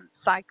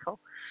cycle.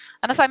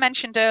 And as I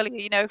mentioned earlier,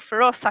 you know,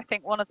 for us, I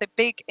think one of the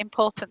big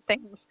important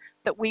things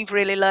that we've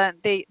really learned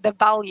the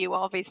value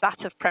of is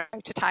that of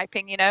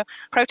prototyping. You know,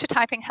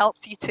 prototyping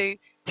helps you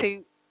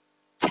to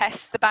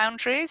test the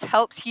boundaries,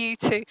 helps you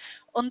to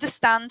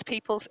understand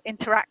people's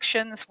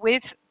interactions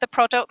with the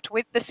product,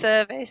 with the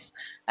service,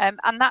 and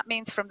that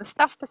means from the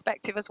staff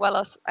perspective as well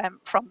as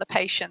from the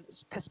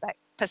patient's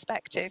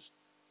perspective.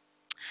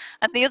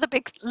 And the other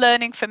big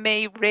learning for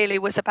me really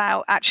was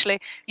about, actually,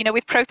 you know,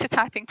 with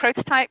prototype,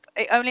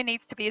 it only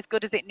needs to be as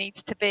good as it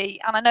needs to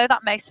be. And I know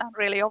that may sound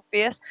really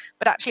obvious,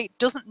 but actually it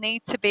doesn't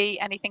need to be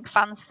anything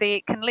fancy.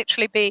 It can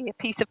literally be a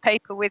piece of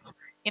paper with,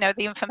 you know,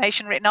 the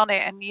information written on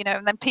it, and, you know,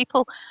 and then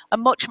people are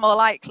much more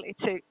likely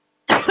to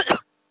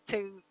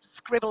to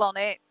scribble on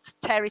it,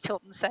 tear it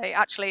up and say,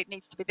 actually, it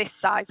needs to be this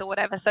size or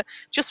whatever. So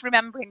just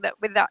remembering that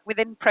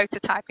within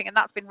prototyping, and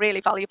that's been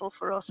really valuable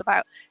for us,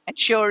 about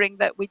ensuring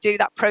that we do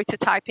that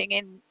prototyping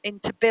in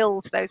to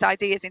build those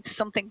ideas into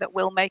something that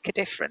will make a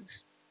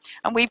difference.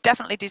 And we've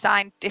definitely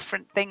designed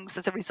different things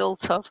as a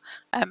result of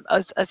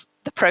as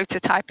the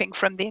prototyping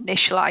from the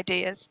initial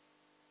ideas.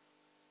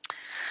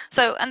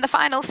 So, and the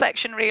final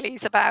section really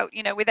is about,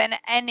 you know, within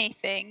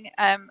anything,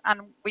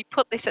 and we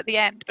put this at the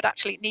end, but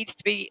actually it needs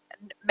to be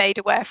made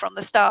aware from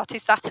the start,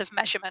 is that of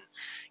measurement.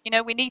 You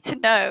know, we need to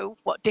know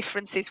what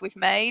differences we've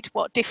made,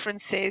 what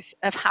differences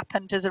have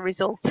happened as a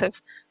result of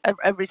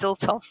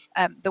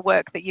the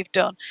work that you've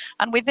done.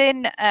 And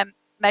within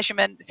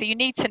measurement, so you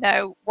need to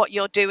know what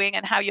you're doing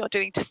and how you're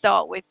doing to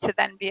start with, to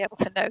then be able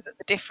to know that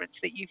the difference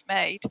that you've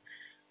made.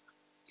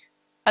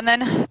 And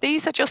then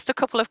these are just a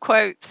couple of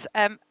quotes.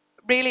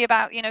 Really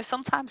about, you know,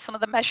 sometimes some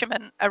of the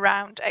measurement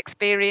around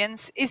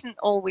experience isn't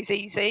always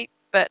easy,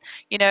 but,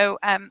 you know,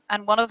 and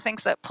one of the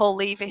things that Paul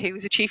Levy, who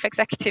was a chief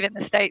executive in the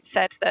States,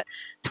 said, that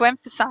to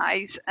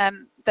emphasize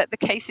that the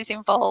cases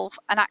involve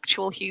an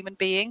actual human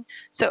being.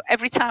 So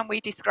every time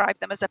we describe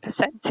them as a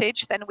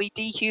percentage, then we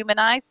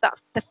dehumanize.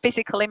 That's the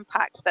physical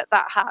impact that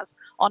has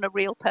on a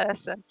real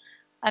person.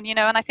 And, you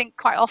know, and I think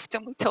quite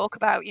often we talk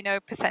about, you know,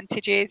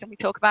 percentages, and we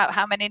talk about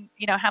how many,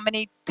 you know, how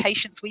many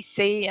patients we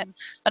see and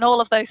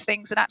all of those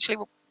things. And actually,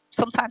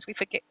 sometimes we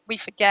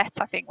forget,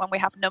 I think, when we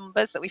have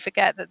numbers, that we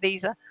forget that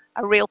these are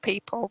real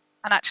people.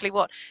 And actually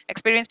what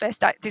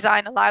experience-based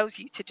design allows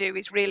you to do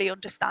is really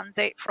understand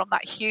it from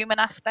that human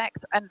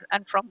aspect and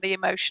from the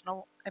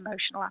emotional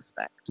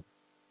aspect.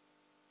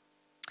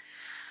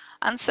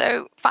 And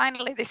so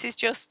finally, this is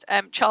just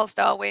Charles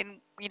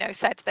Darwin, you know,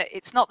 said that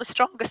it's not the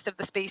strongest of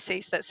the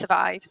species that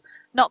survives,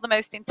 not the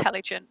most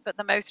intelligent, but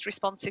the most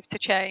responsive to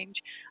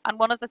change. And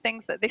one of the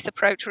things that this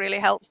approach really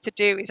helps to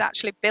do is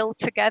actually build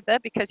together,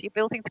 because you're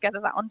building together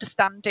that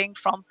understanding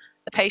from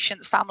the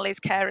patients, families,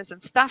 carers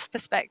and staff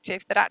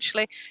perspective, that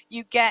actually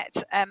you get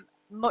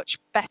much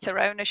better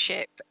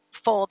ownership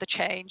for the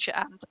change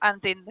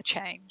and in the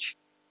change.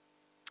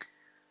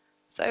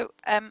 So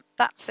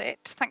that's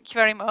it. Thank you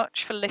very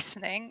much for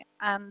listening,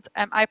 and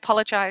I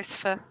apologise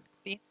for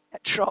the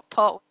drop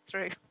part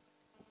through.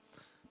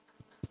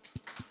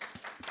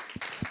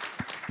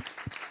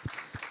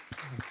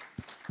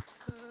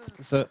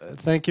 So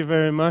thank you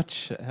very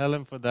much,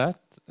 Helen, for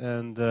that.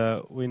 And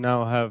we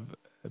now have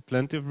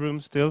plenty of room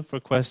still for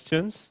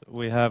questions.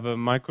 We have a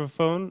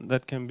microphone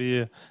that can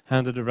be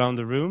handed around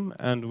the room,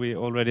 and we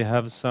already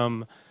have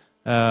some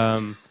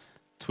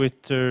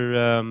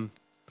Twitter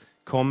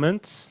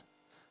comments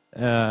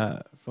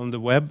from the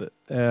web.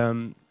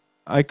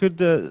 I could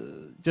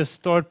just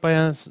start by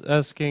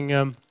asking,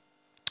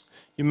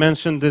 you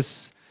mentioned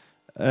this,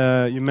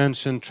 you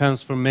mentioned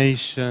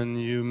transformation,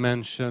 you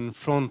mentioned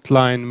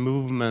frontline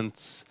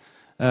movements,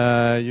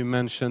 you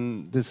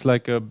mentioned this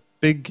like a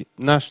big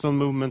national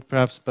movement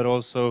perhaps, but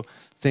also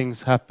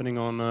things happening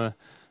on a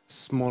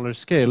smaller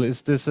scale.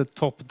 Is this a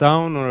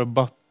top-down or a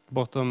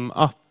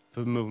bottom-up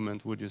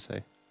movement, would you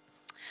say?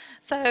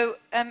 So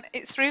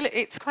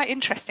it's quite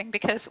interesting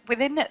because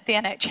within the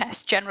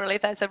NHS generally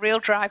there's a real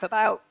drive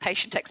about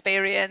patient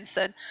experience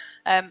and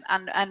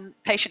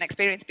patient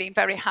experience being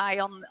very high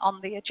on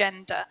the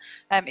agenda.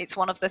 It's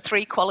one of the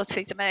 3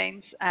 quality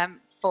domains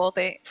for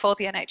the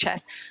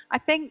NHS. I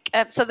think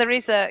so. There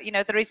is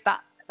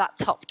that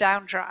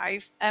top-down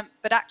drive,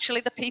 but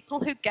actually the people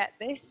who get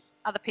this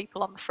are the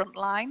people on the front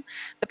line.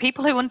 The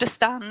people who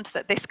understand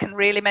that this can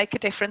really make a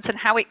difference and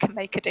how it can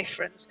make a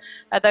difference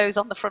are those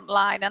on the front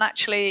line. And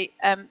actually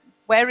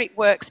where it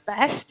works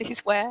best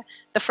is where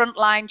the front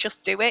line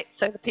just do it.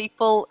 So the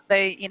people,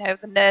 the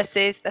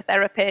nurses, the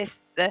therapists,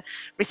 the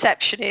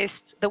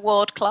receptionists, the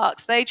ward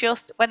clerks,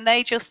 when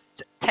they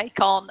just take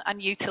on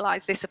and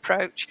utilize this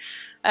approach.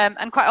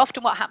 And quite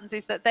often what happens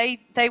is that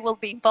they will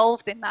be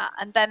involved in that,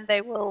 and then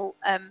they will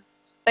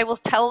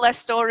tell their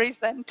stories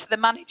then to the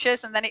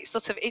managers, and then it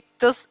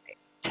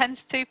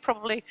tends to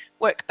probably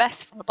work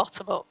best from a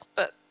bottom up.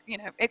 But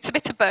it's a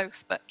bit of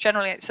both, but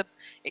generally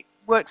it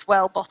works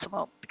well bottom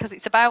up because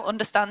it's about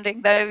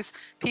understanding those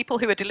people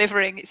who are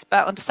delivering. It's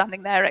about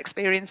understanding their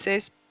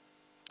experiences,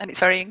 and it's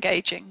very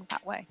engaging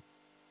that way.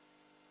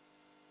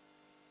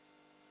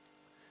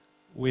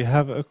 We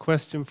have a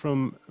question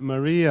from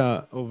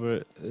Maria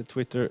over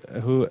Twitter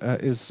who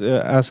is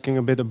asking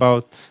a bit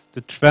about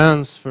the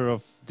transfer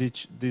of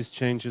these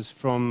changes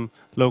from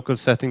local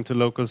setting to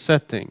local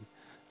setting,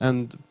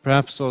 and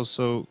perhaps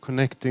also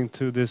connecting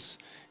to this.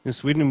 In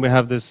Sweden we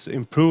have this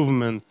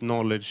improvement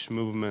knowledge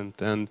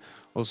movement, and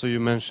also you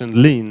mentioned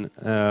lean,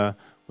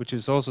 which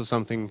is also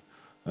something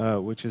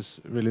which is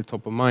really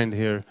top of mind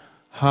here.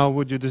 How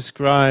would you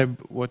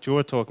describe what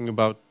you're talking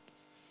about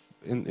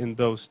in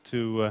those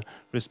 2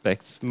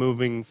 respects,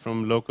 moving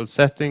from local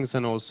settings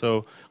and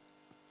also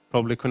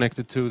probably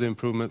connected to the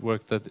improvement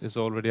work that is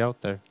already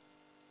out there?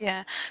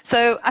 Yeah,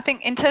 so I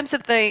think in terms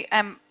of the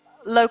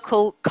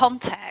local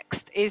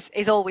context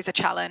is always a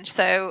challenge.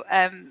 So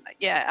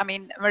yeah, I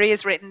mean,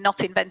 Maria's written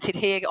 "not invented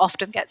here"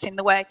 often gets in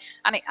the way,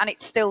 and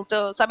it still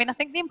does. I mean, I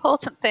think the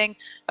important thing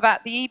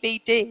about the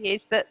EBD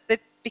is that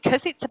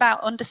because it's about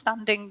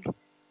understanding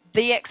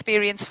the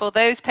experience for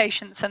those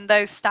patients and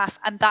those staff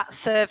and that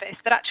service,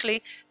 that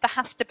actually there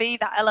has to be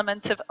that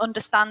element of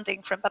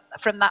understanding from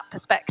that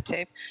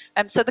perspective.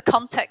 So the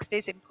context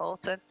is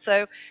important.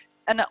 So,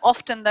 and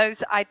often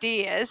those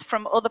ideas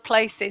from other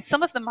places,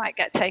 some of them might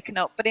get taken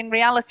up, but in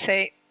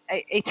reality,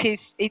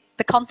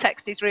 the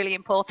context is really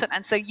important.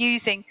 And so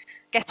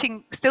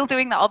still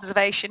doing that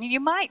observation, you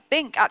might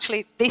think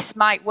actually this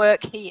might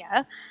work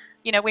here.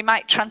 We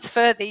might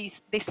transfer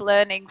this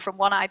learning from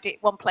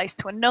one place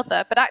to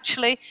another, but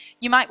actually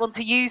you might want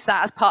to use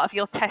that as part of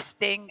your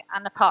testing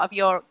and a part of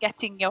your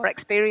getting your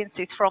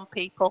experiences from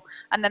people,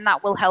 and then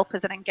that will help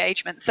as an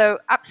engagement. So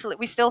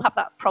absolutely, we still have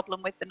that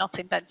problem with the "not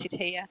invented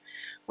here."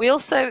 We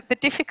also, the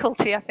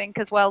difficulty I think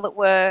as well that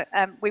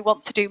we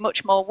want to do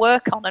much more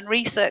work on and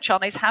research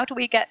on is how do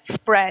we get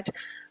spread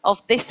of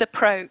this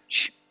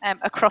approach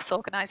across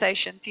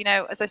organisations.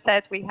 As I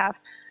said, we have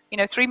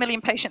 3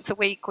 million patients a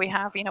week, we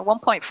have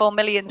 1.4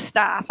 million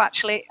staff.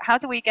 Actually, how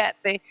do we get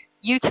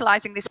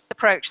utilising this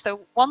approach?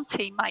 So one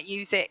team might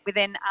use it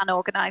within an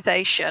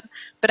organisation,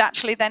 but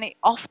actually then it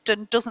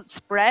often doesn't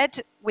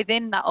spread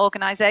within that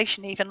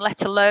organisation even,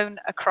 let alone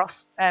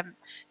across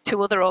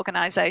to other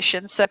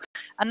organisations. So,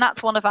 and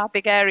that's one of our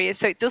big areas.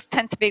 So it does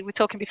tend to be, we were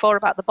talking before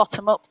about the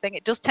bottom-up thing,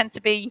 it does tend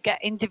to be you get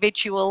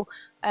individual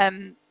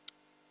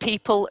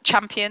people,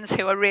 champions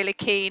who are really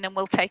keen and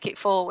will take it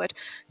forward.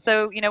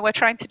 So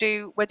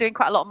we're doing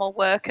quite a lot more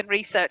work and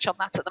research on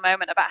that at the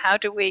moment about how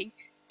do we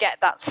get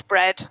that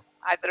spread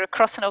either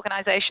across an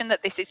organisation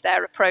that this is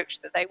their approach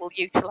that they will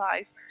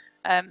utilise,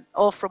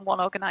 or from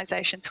one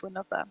organisation to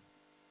another.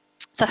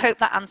 So I hope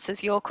that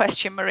answers your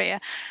question,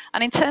 Maria.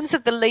 And in terms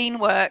of the lean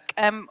work,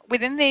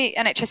 within the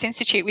NHS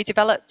Institute, we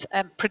developed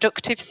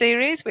Productive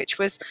series, which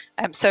was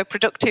so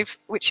productive,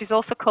 which is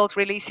also called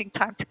Releasing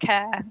Time to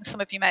Care.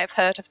 Some of you may have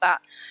heard of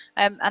that.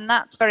 And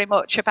that's very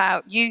much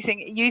about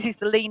it uses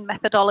the lean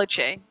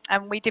methodology.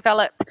 And we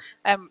developed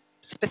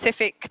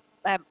specific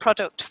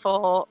product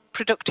for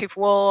productive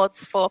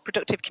wards, for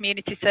productive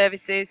community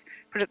services,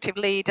 productive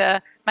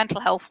leader,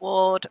 mental health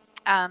ward,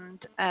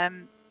 and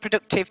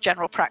productive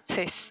general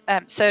practice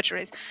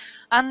surgeries.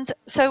 And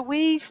so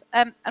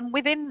and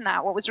within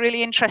that, what was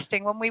really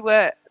interesting when we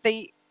were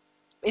the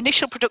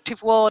initial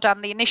productive ward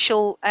and the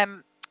initial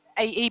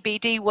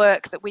EBD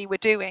work that we were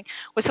doing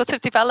was sort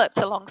of developed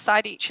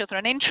alongside each other.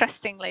 And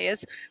interestingly,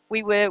 as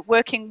we were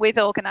working with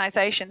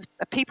organisations,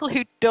 people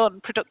who'd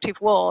done productive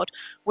ward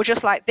were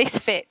just like, this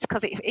fits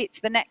because it's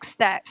the next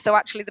step. So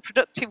actually the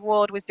productive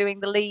ward was doing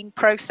the lean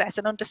process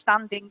and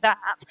understanding that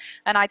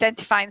and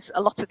identifying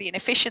a lot of the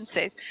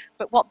inefficiencies.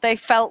 But what they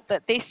felt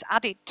that this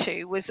added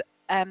to was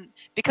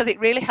because it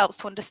really helps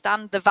to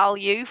understand the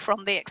value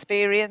from the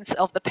experience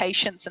of the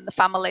patients and the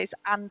families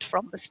and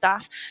from the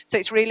staff. So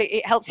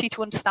it helps you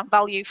to understand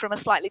value from a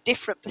slightly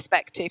different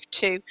perspective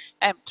to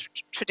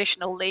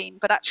traditional lean.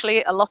 But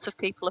actually a lot of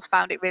people have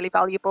found it really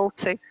valuable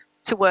to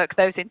work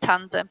those in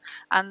tandem.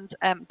 And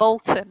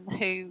Bolton,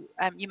 who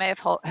you may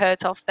have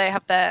heard of, they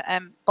have their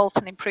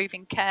Bolton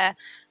Improving Care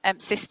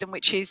system,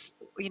 which is,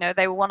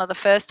 they were one of the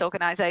first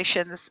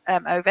organisations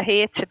over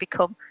here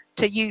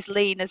to use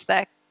lean as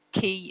their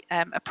key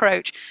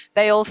approach.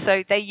 They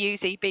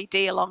use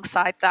EBD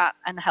alongside that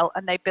and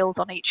they build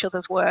on each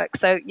other's work.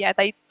 So yeah,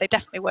 they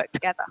definitely work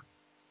together.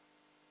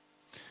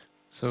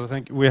 So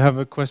thank you. We have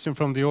a question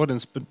from the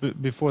audience,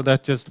 but before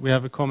that, just we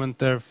have a comment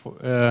there.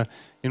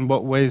 In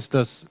what ways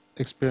does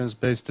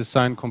experience-based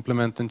design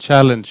complement and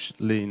challenge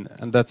lean?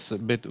 And that's a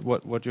bit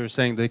what you're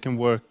saying. They can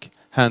work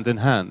hand in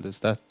hand. Is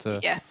that?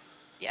 Yeah.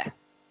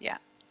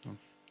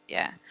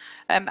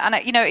 And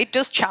it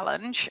does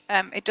challenge.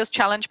 It does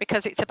challenge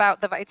because it's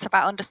about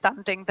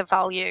understanding the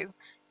value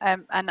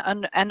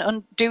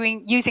and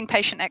using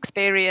patient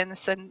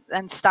experience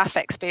and staff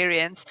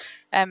experience.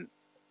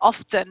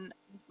 Often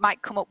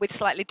might come up with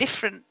slightly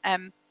different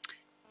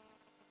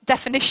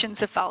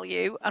definitions of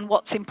value and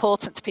what's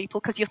important to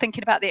people, because you're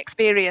thinking about the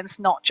experience,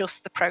 not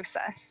just the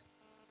process.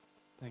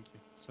 Thank you.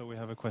 So we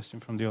have a question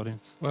from the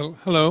audience. Well,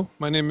 hello.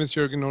 My name is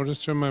Jörgen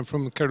Nordenström. I'm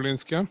from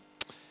Karolinska.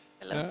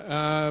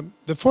 Hello.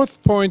 The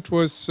fourth point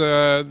was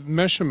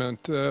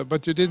measurement,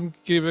 but you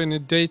didn't give any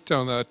data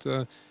on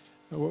that.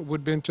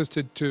 Would be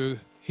interested to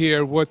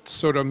hear what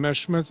sort of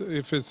measurement,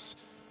 if it's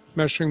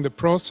measuring the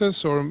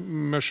process or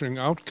measuring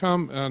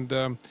outcome,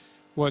 and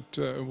what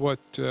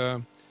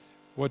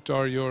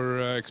are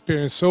your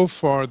experience so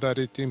far that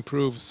it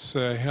improves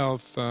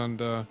health and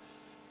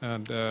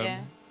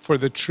for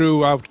the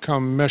true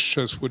outcome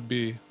measures would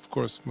be, of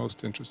course,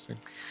 most interesting.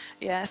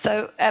 Yeah,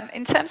 so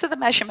in terms of the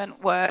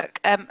measurement work,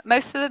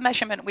 most of the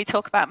measurement we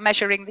talk about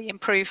measuring the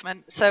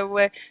improvement. So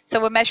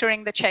we're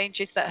measuring the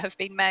changes that have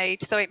been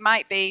made. So it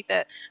might be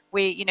that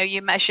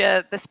you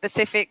measure the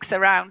specifics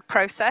around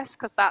process,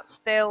 because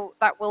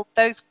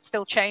those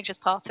still change as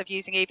part of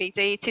using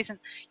EBD. It isn't,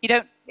 you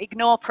don't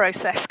ignore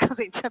process because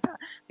it's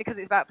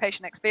about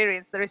patient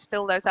experience. There is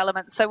still those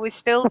elements. So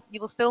you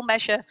will still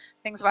measure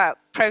things about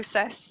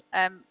process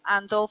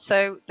and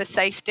also the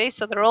safety.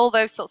 So there are all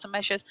those sorts of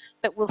measures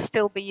that will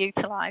still be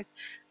utilised.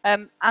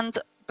 So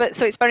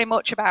it's very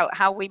much about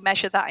how we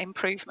measure that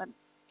improvement.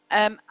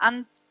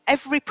 And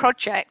every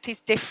project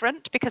is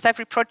different because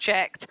every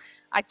project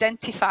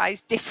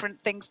identifies different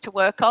things to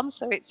work on.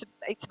 So it's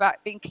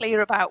about being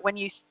clear about when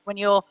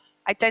you're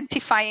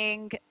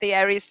identifying the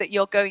areas that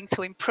you're going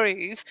to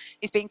improve,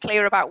 is being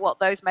clear about what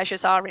those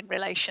measures are in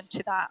relation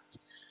to that.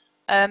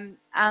 And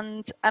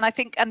I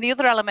think, and the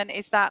other element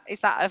is that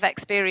of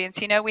experience.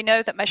 We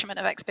know that measurement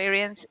of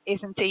experience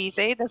isn't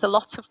easy. There's a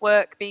lot of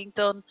work being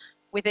done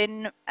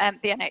within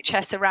the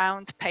NHS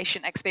around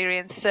patient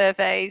experience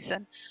surveys,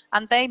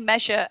 and they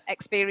measure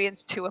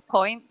experience to a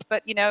point,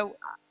 but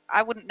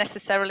I wouldn't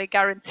necessarily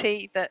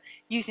guarantee that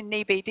using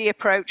an EBD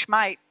approach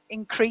might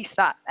increase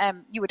that.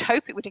 You would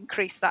hope it would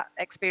increase that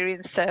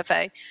experience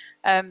survey,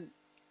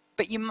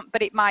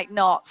 but it might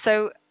not.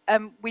 So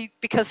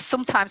because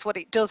sometimes what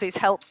it does is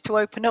helps to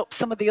open up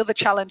some of the other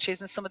challenges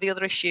and some of the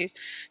other issues.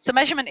 So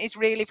measurement is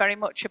really very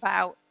much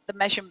about the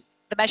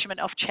measurement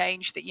of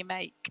change that you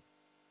make,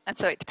 and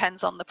so it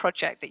depends on the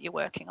project that you're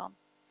working on.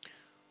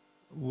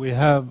 We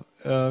have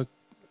a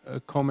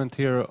comment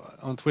here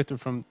on Twitter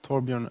from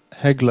Torbjörn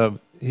Hägglöf.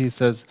 He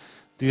says,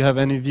 do you have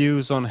any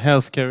views on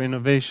healthcare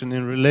innovation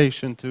in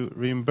relation to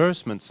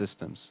reimbursement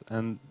systems?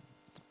 And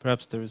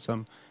perhaps there is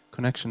some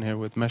connection here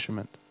with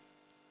measurement.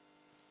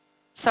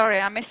 Sorry,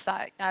 I missed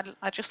that.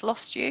 I just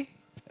lost you.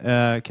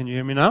 Can you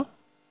hear me now?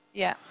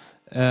 Yeah.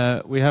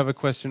 We have a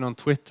question on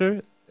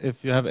Twitter.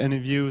 If you have any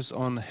views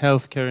on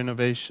healthcare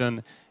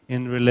innovation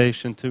in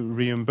relation to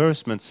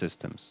reimbursement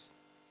systems.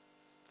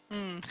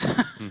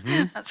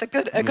 Mm-hmm. That's a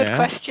good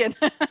question.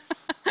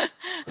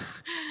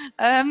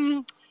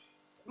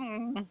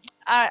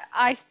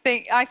 I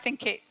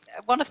think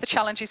one of the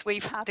challenges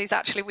we've had is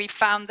actually we've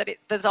found that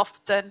there's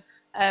often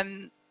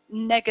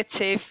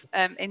negative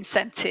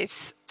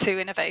incentives to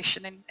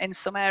innovation in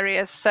some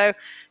areas. So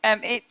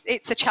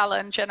it's a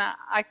challenge, and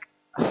I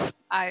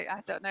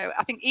don't know.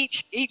 I think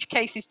each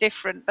case is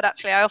different, but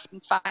actually I often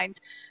find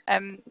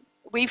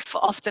we've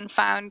often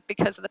found,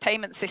 because of the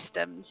payment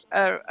systems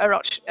are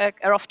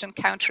often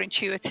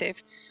counterintuitive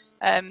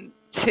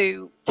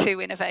to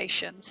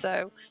innovation.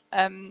 So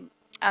and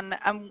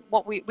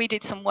what we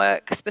did some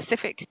work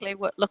specifically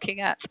looking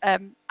at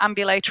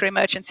ambulatory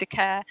emergency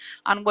care,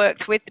 and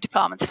worked with the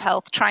Department of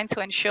Health trying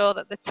to ensure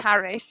that the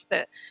tariff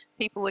that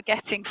people were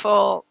getting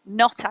for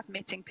not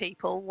admitting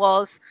people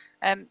was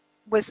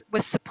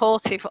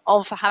supportive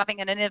of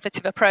having an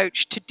innovative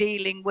approach to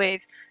dealing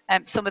with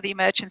some of the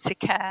emergency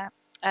care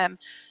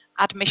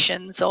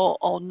admissions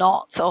or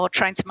not, or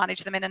trying to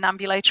manage them in an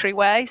ambulatory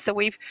way. So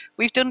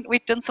we've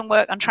done some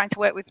work on trying to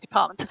work with the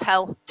Department of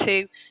Health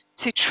to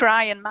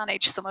try and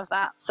manage some of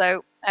that.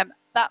 So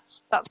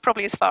that's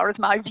probably as far as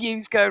my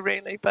views go,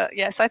 really. But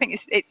yes, I think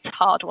it's a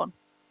hard one.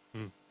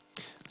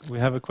 We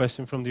have a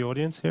question from the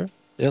audience here.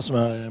 Yes,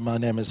 my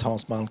name is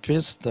Hans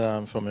Malmqvist.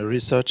 I'm from a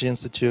research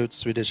institute,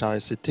 Swedish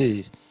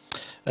ICT.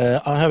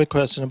 I have a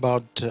question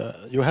about,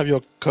 you have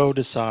your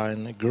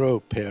co-design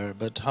group here,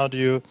 but how do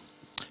you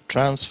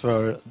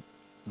transfer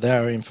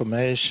their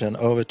information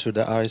over to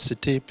the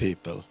ICT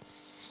people?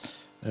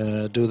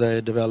 Do they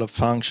develop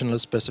functional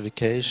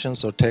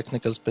specifications or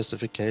technical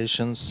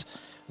specifications?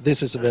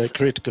 This is a very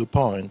critical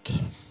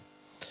point.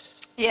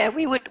 Yeah,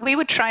 we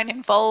would try and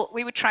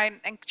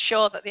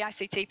ensure that the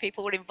ICT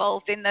people were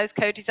involved in those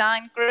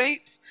co-design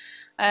groups.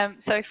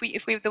 So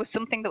if there was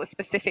something that was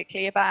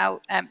specifically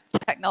about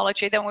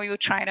technology, then we would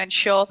try and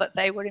ensure that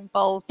they were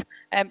involved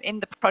in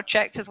the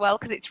project as well,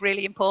 because it's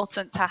really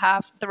important to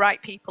have the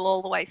right people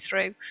all the way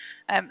through.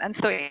 And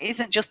so it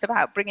isn't just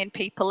about bringing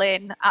people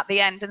in at the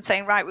end and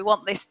saying, right, we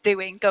want this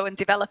doing, go and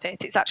develop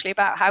it. It's actually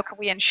about how can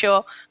we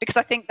ensure, because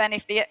I think then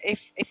if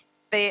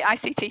the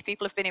ICT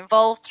people have been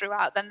involved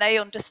throughout, then they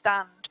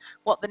understand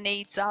what the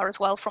needs are as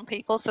well from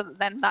people, so that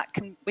then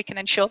we can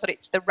ensure that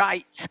it's the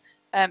right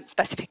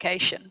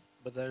specification.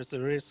 But there's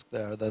a risk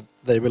there that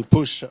they will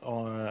push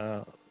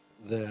on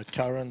the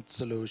current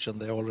solution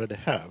they already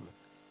have.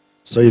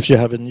 So if you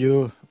have a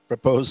new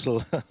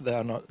proposal,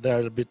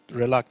 they're a bit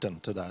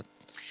reluctant to that.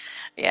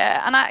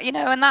 Yeah,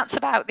 and that's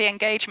about the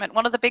engagement.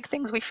 One of the big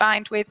things we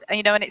find with,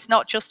 and it's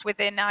not just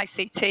within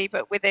ICT,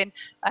 but within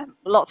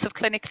lots of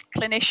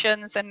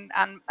clinicians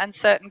and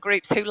certain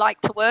groups who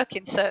like to work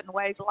in certain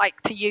ways,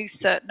 like to use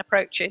certain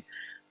approaches.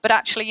 But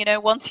actually,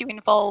 once you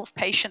involve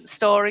patient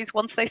stories,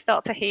 once they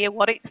start to hear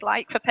what it's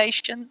like for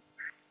patients,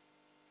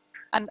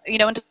 and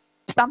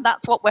understand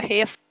that's what we're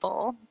here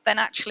for, then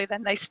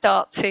they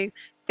start to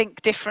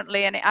think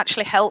differently, and it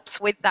actually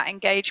helps with that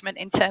engagement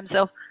in terms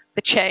of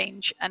the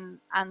change and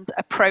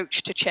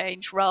approach to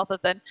change, rather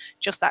than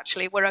just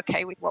actually we're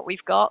okay with what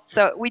we've got.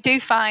 So we do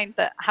find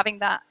that having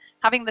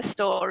the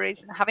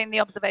stories and having the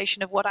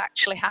observation of what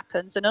actually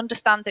happens and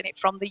understanding it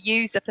from the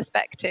user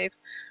perspective,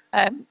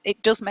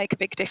 it does make a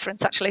big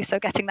difference actually. So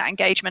getting that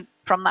engagement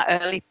from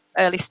that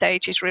early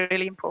stage is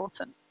really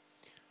important.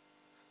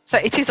 So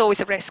it is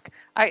always a risk.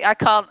 I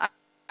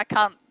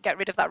can't get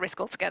rid of that risk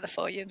altogether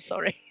for you, I'm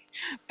sorry.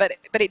 But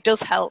it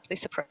does help,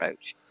 this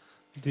approach.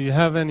 Do you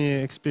have any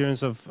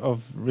experience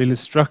of really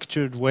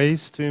structured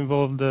ways to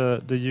involve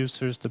the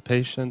users, the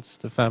patients,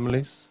 the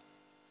families?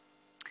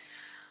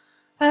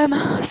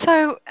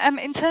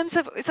 In terms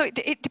of,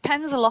 it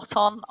depends a lot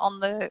on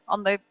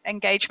the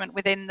engagement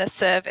within the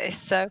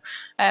service. So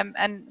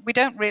and we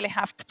don't really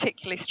have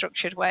particularly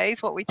structured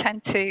ways. What we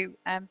tend to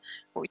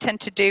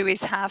do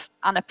is have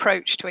an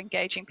approach to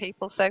engaging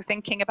people. So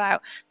thinking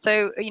about,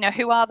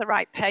 who are the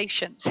right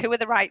patients, who are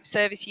the right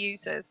service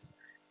users.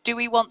 Do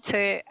we want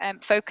to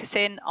focus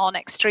in on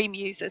extreme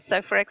users?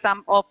 So, for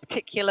example, or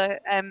particular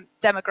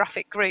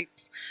demographic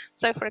groups.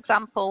 So, for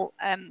example,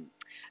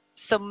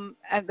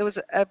 there was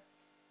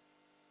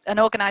an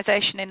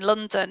organisation in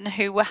London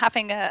who were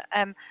having a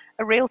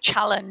real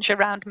challenge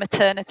around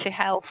maternity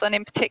health, and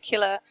in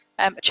particular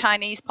a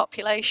Chinese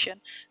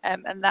population,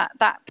 and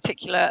that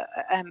particular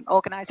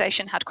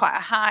organisation had quite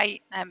a high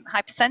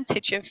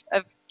percentage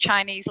of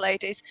Chinese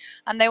ladies,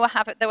 and they were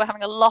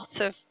having a lot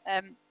of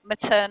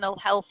maternal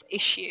health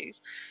issues,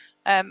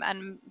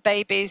 and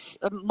babies,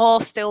 more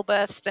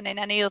stillbirths than in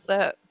any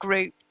other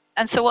group.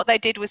 And so what they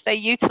did was they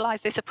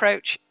utilised this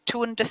approach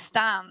to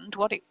understand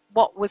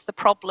what was the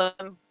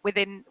problem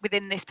within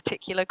this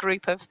particular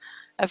group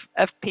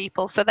of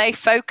people. So they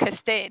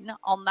focused in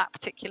on that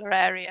particular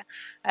area,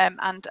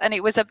 and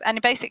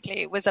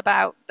basically it was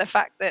about the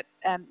fact that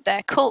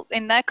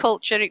in their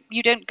culture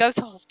you don't go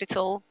to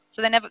hospital,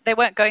 so they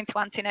weren't going to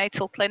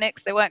antenatal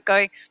clinics. They weren't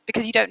going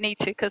because you don't need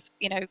to, because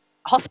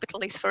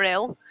hospital is for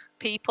ill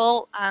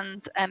people,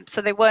 and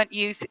so they weren't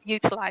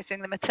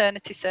utilising the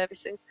maternity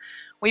services.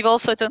 We've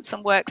also done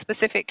some work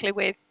specifically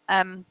with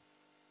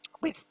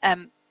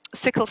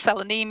sickle cell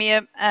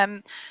anemia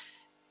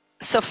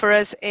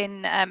sufferers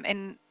in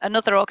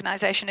another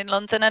organisation in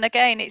London, and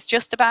again it's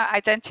just about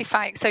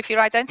identifying. So if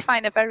you're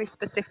identifying a very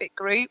specific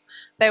group,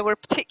 there were a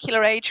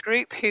particular age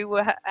group who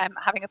were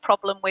having a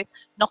problem with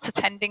not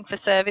attending for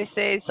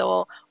services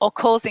or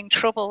causing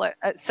trouble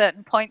at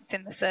certain points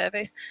in the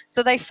service,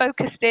 so they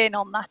focused in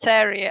on that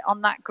area, on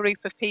that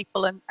group of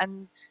people, and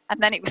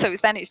then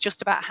it's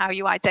just about how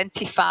you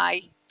identify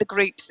the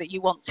groups that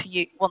you want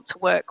to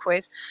work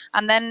with,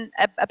 and then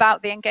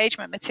about the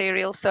engagement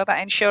materials. So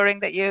about ensuring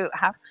that you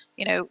have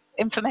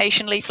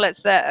information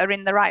leaflets that are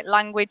in the right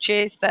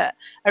languages, that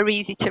are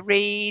easy to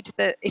read.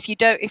 That if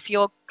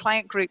your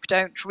client group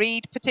don't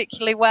read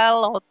particularly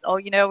well,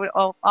 or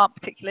aren't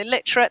particularly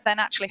literate, then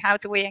actually how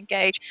do we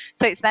engage?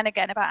 So it's then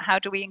again about how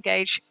do we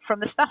engage from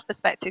the staff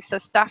perspective, so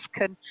staff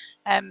can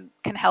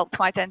help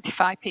to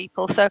identify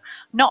people. So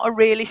not a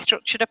really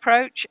structured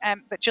approach,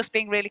 but just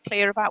being really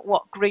clear about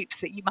what groups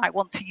that you might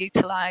want to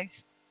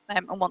utilise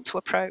and want to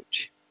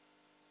approach.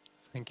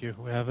 Thank you.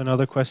 We have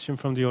another question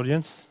from the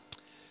audience.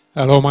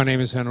 Hello, my name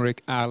is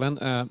Henrik Allen.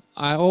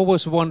 I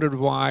always wondered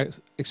why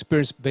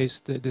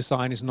experience-based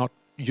design is not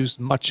used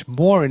much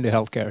more in the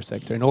healthcare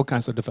sector, in all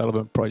kinds of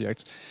development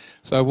projects.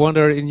 So I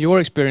wonder, in your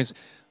experience,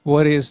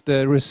 what is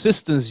the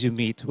resistance you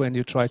meet when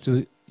you try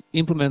to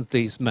implement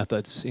these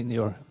methods in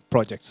your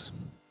projects?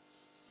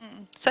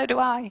 So do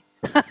I.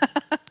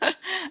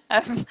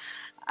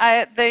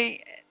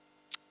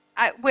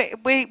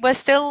 We're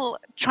still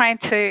trying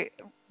to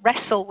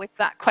wrestle with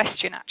that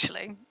question,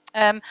 actually.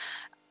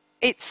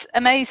 It's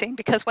amazing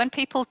because when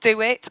people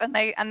do it and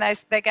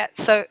they get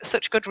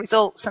such good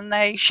results and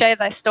they share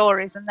their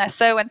stories and they're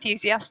so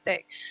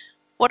enthusiastic,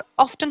 what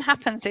often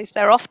happens is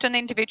they're often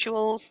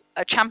individuals,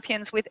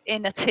 champions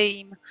within a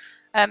team.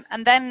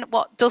 And then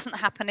what doesn't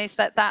happen is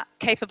that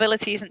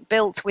capability isn't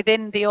built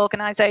within the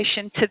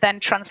organisation to then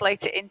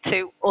translate it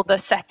into other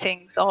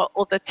settings or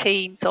other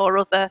teams or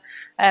other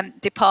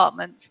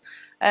departments.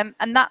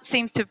 And that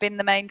seems to have been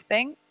the main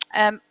thing.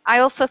 I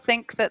also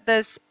think that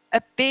there's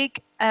a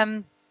big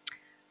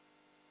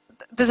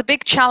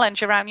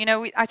challenge around,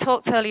 I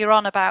talked earlier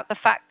on about the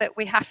fact that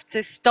we have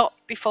to stop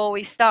before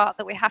we start,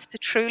 that we have to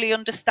truly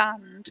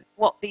understand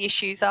what the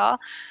issues are.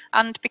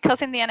 And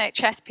because in the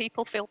NHS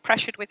people feel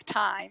pressured with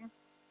time,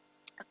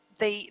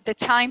 the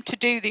time to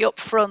do the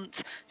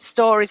upfront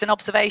stories and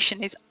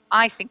observation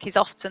I think is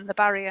often the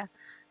barrier.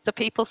 So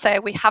people say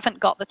we haven't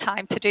got the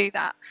time to do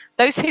that.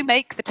 Those who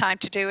make the time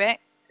to do it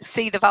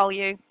see the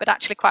value, but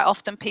actually quite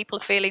often people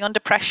are feeling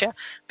under pressure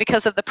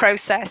because of the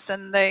process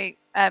and the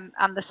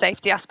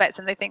safety aspects,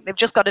 and they think they've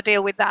just got to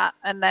deal with that,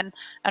 and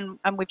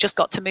we've just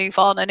got to move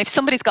on. And if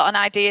somebody's got an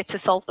idea to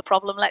solve the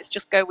problem, let's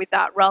just go with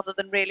that rather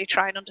than really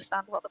try and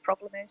understand what the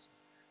problem is.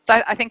 So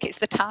I think it's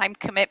the time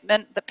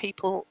commitment that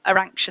people are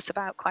anxious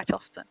about quite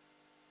often.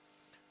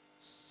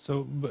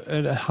 So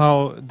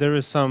how there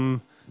is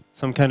some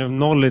kind of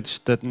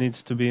knowledge that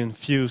needs to be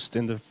infused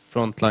in the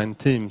frontline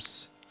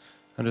teams.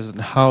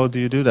 And how do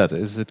you do that?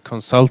 Is it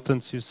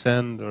consultants you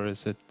send, or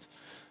is it?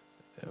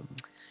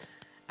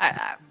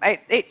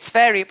 It's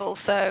variable.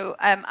 So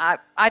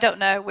I don't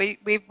know. We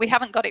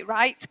haven't got it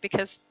right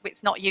because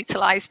it's not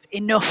utilised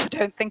enough, I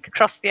don't think,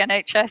 across the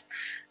NHS.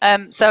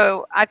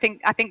 So I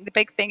think the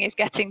big thing is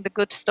getting the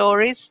good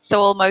stories.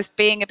 So almost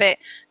being a bit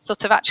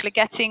sort of actually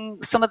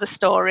getting some of the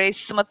stories,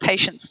 some of the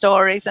patient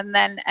stories, and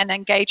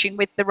engaging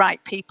with the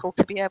right people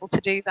to be able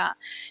to do that.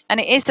 And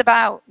it is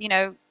about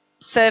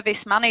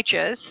service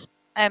managers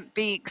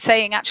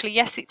saying actually,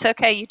 yes, it's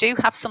okay. You do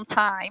have some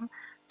time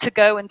to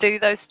go and do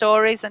those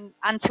stories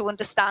and to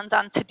understand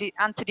and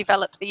to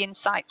develop the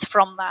insights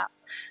from that,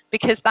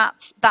 because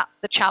that's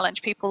the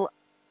challenge. People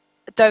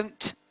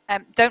don't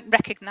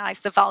recognise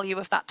the value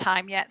of that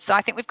time yet. So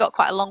I think we've got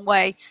quite a long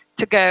way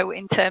to go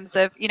in terms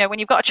of when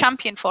you've got a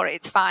champion for it,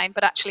 it's fine,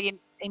 but actually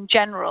in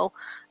general,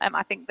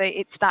 I think that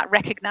it's that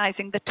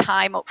recognising the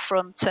time up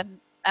front and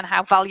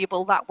how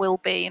valuable that will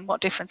be and what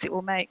difference it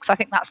will make. So I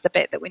think that's the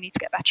bit that we need to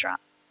get better at.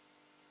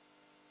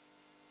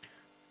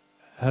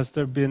 Has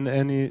there been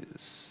any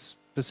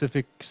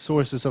specific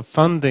sources of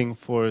funding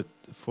for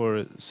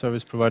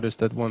service providers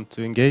that want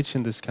to engage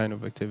in this kind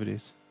of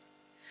activities?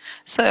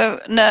 So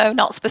no,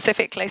 not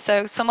specifically.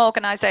 So some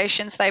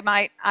organisations, they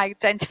might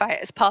identify it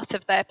as part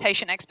of their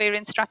patient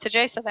experience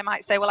strategy. So they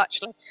might say, well,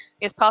 actually,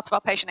 as part of our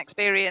patient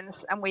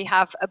experience and we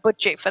have a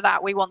budget for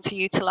that, we want to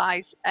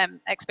utilise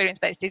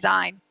experience-based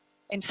design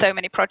in so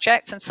many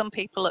projects. And some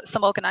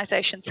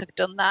organisations have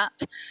done that.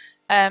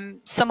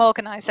 Some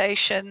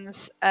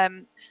organisations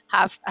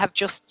have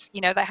just,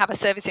 they have a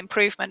service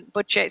improvement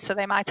budget, so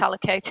they might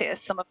allocate it as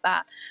some of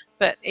that.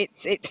 But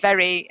it's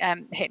very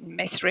hit and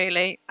miss,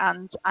 really,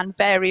 and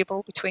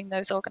variable between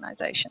those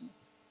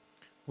organisations.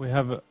 We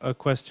have a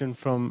question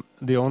from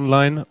the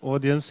online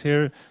audience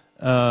here.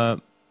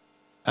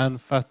 Anne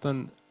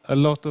Fatton, a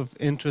lot of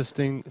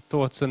interesting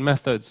thoughts and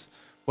methods.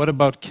 What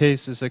about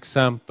cases,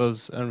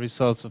 examples, and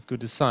results of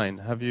good design?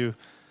 Have you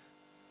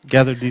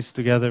gathered these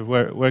together?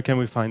 Where can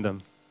we find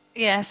them?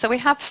 Yeah, so we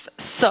have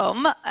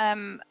some.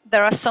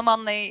 There are some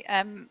on the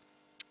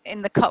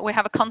we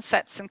have a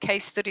concepts and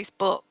case studies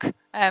book,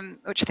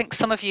 which I think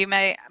some of you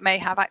may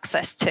have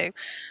access to.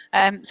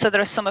 So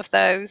there are some of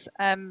those,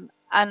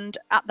 and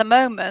at the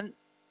moment,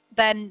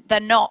 then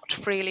they're not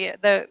freely.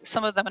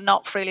 Some of them are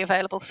not freely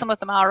available. Some of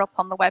them are up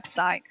on the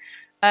website.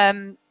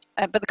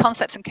 but the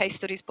Concepts and Case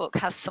Studies book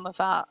has some of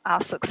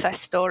our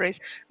success stories,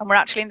 and we're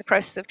actually in the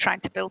process of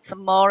trying to build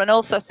some more and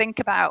also think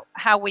about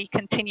how we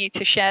continue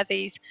to share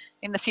these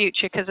in the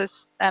future, because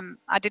as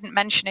I didn't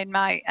mention in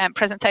my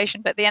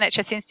presentation, but the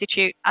NHS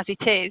Institute, as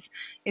it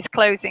is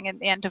closing at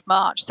the end of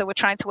March, so we're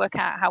trying to work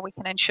out how we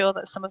can ensure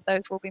that some of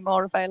those will be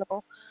more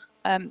available.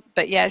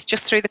 But yeah, it's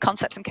just through the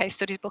Concepts and Case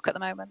Studies book at the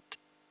moment.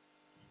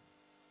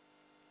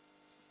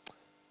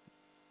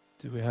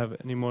 Do we have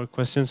any more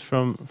questions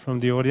from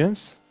the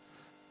audience?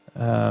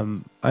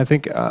 I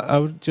think I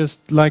would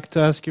just like to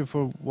ask you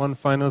for one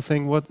final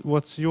thing.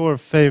 What's your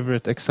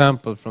favorite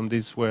example from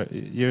these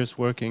years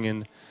working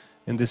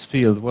in this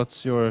field?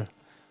 What's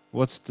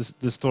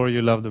the story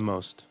you love the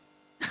most?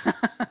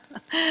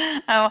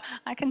 Oh,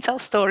 I can tell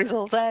stories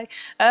all day.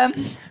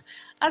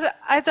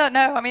 I don't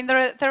know. I mean,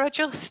 there are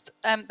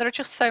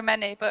just so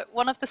many. But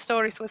one of the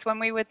stories was when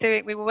we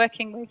were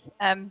working with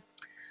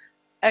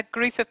a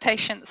group of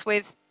patients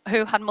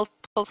who had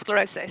multiple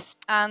sclerosis,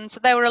 and so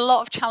there were a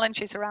lot of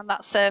challenges around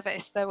that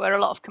service. There were a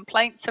lot of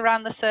complaints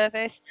around the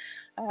service.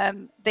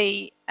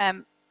 The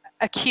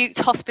acute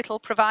hospital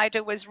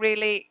provider was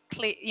really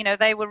clear, you know,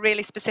 they were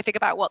really specific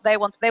about what they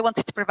wanted. They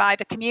wanted to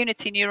provide a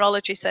community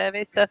neurology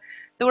service. So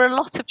there were a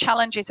lot of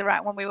challenges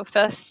around when we were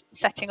first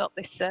setting up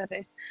this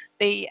service.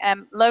 The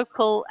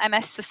local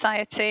MS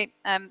Society,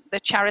 the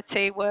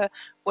charity,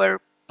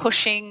 were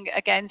pushing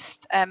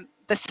against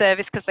the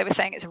service because they were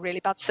saying it's a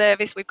really bad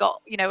service. We've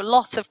got, you know, a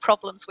lot of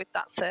problems with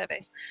that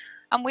service.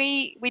 And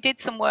we did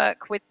some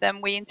work with them.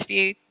 We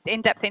interviewed,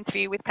 in-depth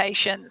interview with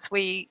patients.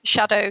 We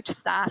shadowed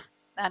staff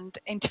and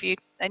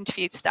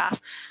interviewed staff.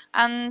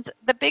 And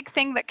the big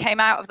thing that came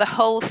out of the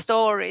whole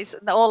stories,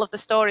 all of the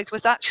stories,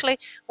 was actually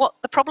what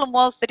the problem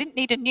was. They didn't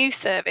need a new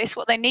service.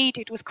 What they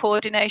needed was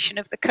coordination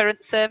of the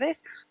current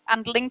service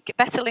and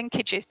better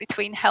linkages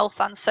between health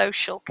and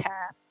social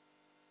care.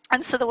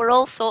 And so there were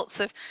all sorts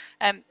of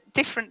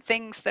different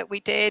things that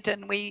we did,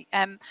 and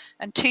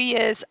and 2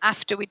 years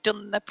after we'd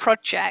done the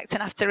project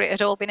and after it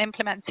had all been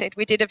implemented,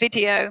 we did a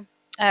video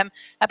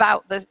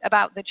about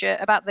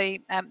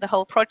the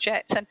whole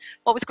project. And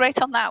what was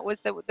great on that was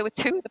there were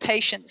two of the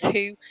patients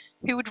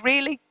who would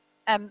really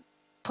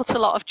put a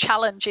lot of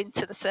challenge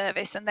into the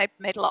service, and they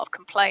made a lot of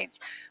complaints,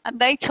 and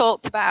they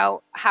talked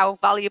about how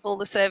valuable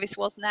the service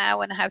was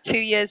now, and how 2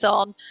 years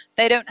on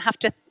they don't have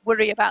to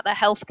worry about their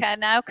healthcare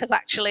now, because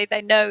actually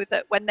they know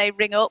that when they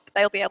ring up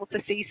they'll be able to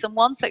see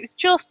someone. So it was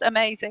just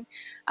amazing.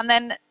 And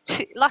then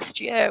last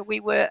year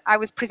I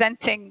was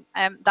presenting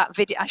that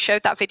video. I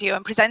showed that video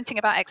and presenting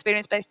about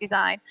experience-based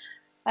design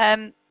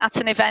at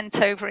an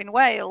event over in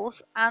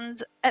Wales,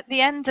 and at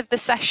the end of the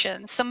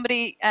session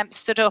somebody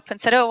stood up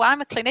and said, "Oh,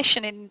 I'm a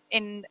clinician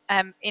in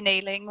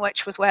Ealing,"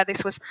 which was where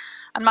this was,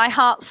 and my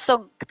heart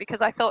sunk,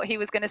 because I thought he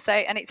was going to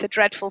say, "And it's a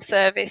dreadful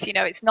service, you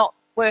know, it's not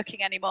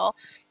working anymore."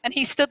 And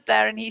he stood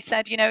there and he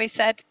said,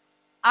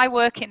 "I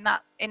work in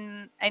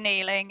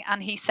Ealing,"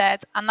 and he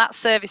said, "and that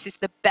service is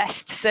the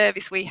best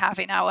service we have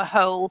in our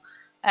whole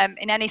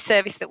in any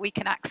service that we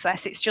can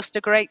access. It's just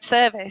a great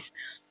service."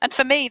 And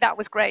for me that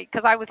was great,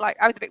 because I was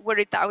a bit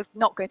worried that I was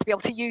not going to be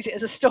able to use it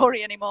as a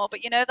story anymore.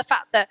 But you know, the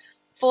fact that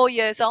 4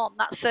 years on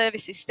that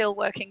service is still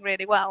working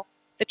really well.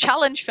 The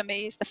challenge for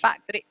me is the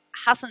fact that it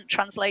hasn't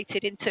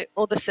translated into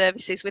other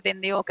services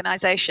within the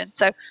organisation.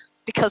 So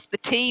because the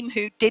team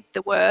who did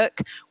the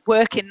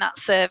work in that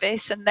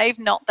service, and they've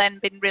not then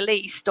been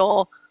released,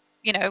 or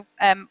you know,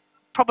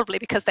 probably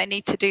because they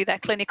need to do their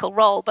clinical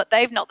role, but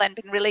they've not then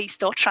been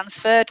released or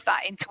transferred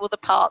that into other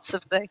parts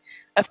of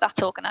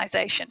that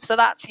organisation. So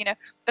that's, you know,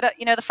 but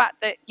you know, the fact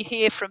that you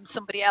hear from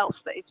somebody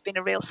else that it's been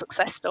a real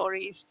success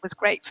story was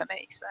great for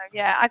me. So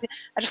yeah, I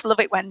just love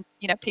it when,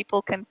 you know,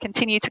 people can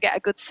continue to get a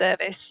good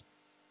service.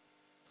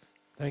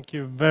 Thank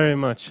you very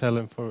much,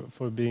 Helen,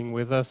 for being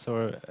with us,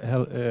 or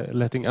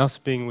letting us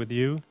being with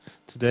you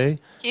today.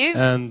 Thank you.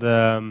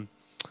 And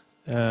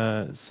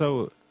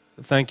so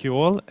thank you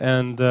all.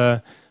 And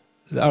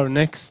our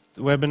next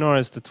webinar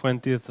is the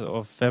 20th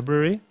of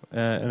February,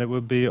 and it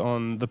will be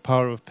on the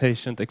power of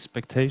patient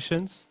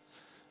expectations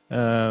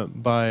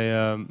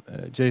by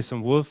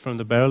Jason Wolf from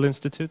the Barrel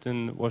Institute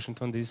in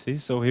Washington, D.C.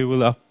 So he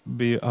will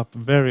be up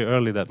very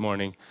early that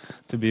morning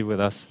to be with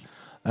us.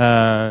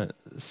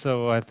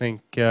 So I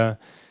think,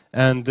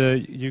 and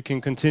you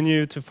can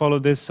continue to follow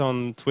this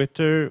on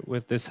Twitter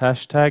with this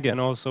hashtag, and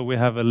also we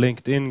have a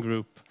LinkedIn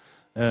group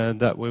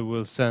that we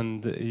will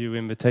send you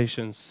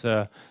invitations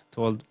to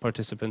all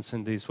participants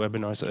in these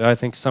webinars. I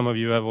think some of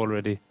you have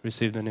already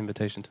received an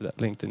invitation to that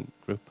LinkedIn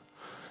group.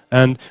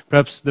 And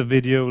perhaps the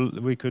video,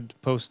 we could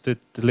post the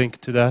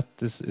link to that.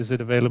 Is it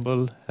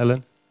available,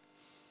 Helen?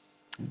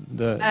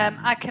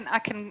 I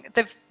can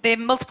the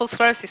multiple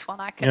sclerosis one.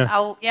 Yeah.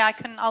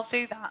 I'll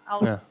do that.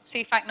 I'll see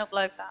if I can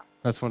upload that.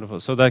 That's wonderful.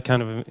 So that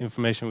kind of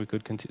information we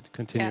could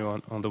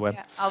continue on the web.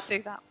 Yeah, I'll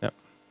do that. Yeah.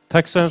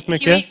 Tack så hemskt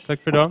mycket.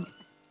 Tack för idag.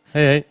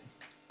 Hej hej.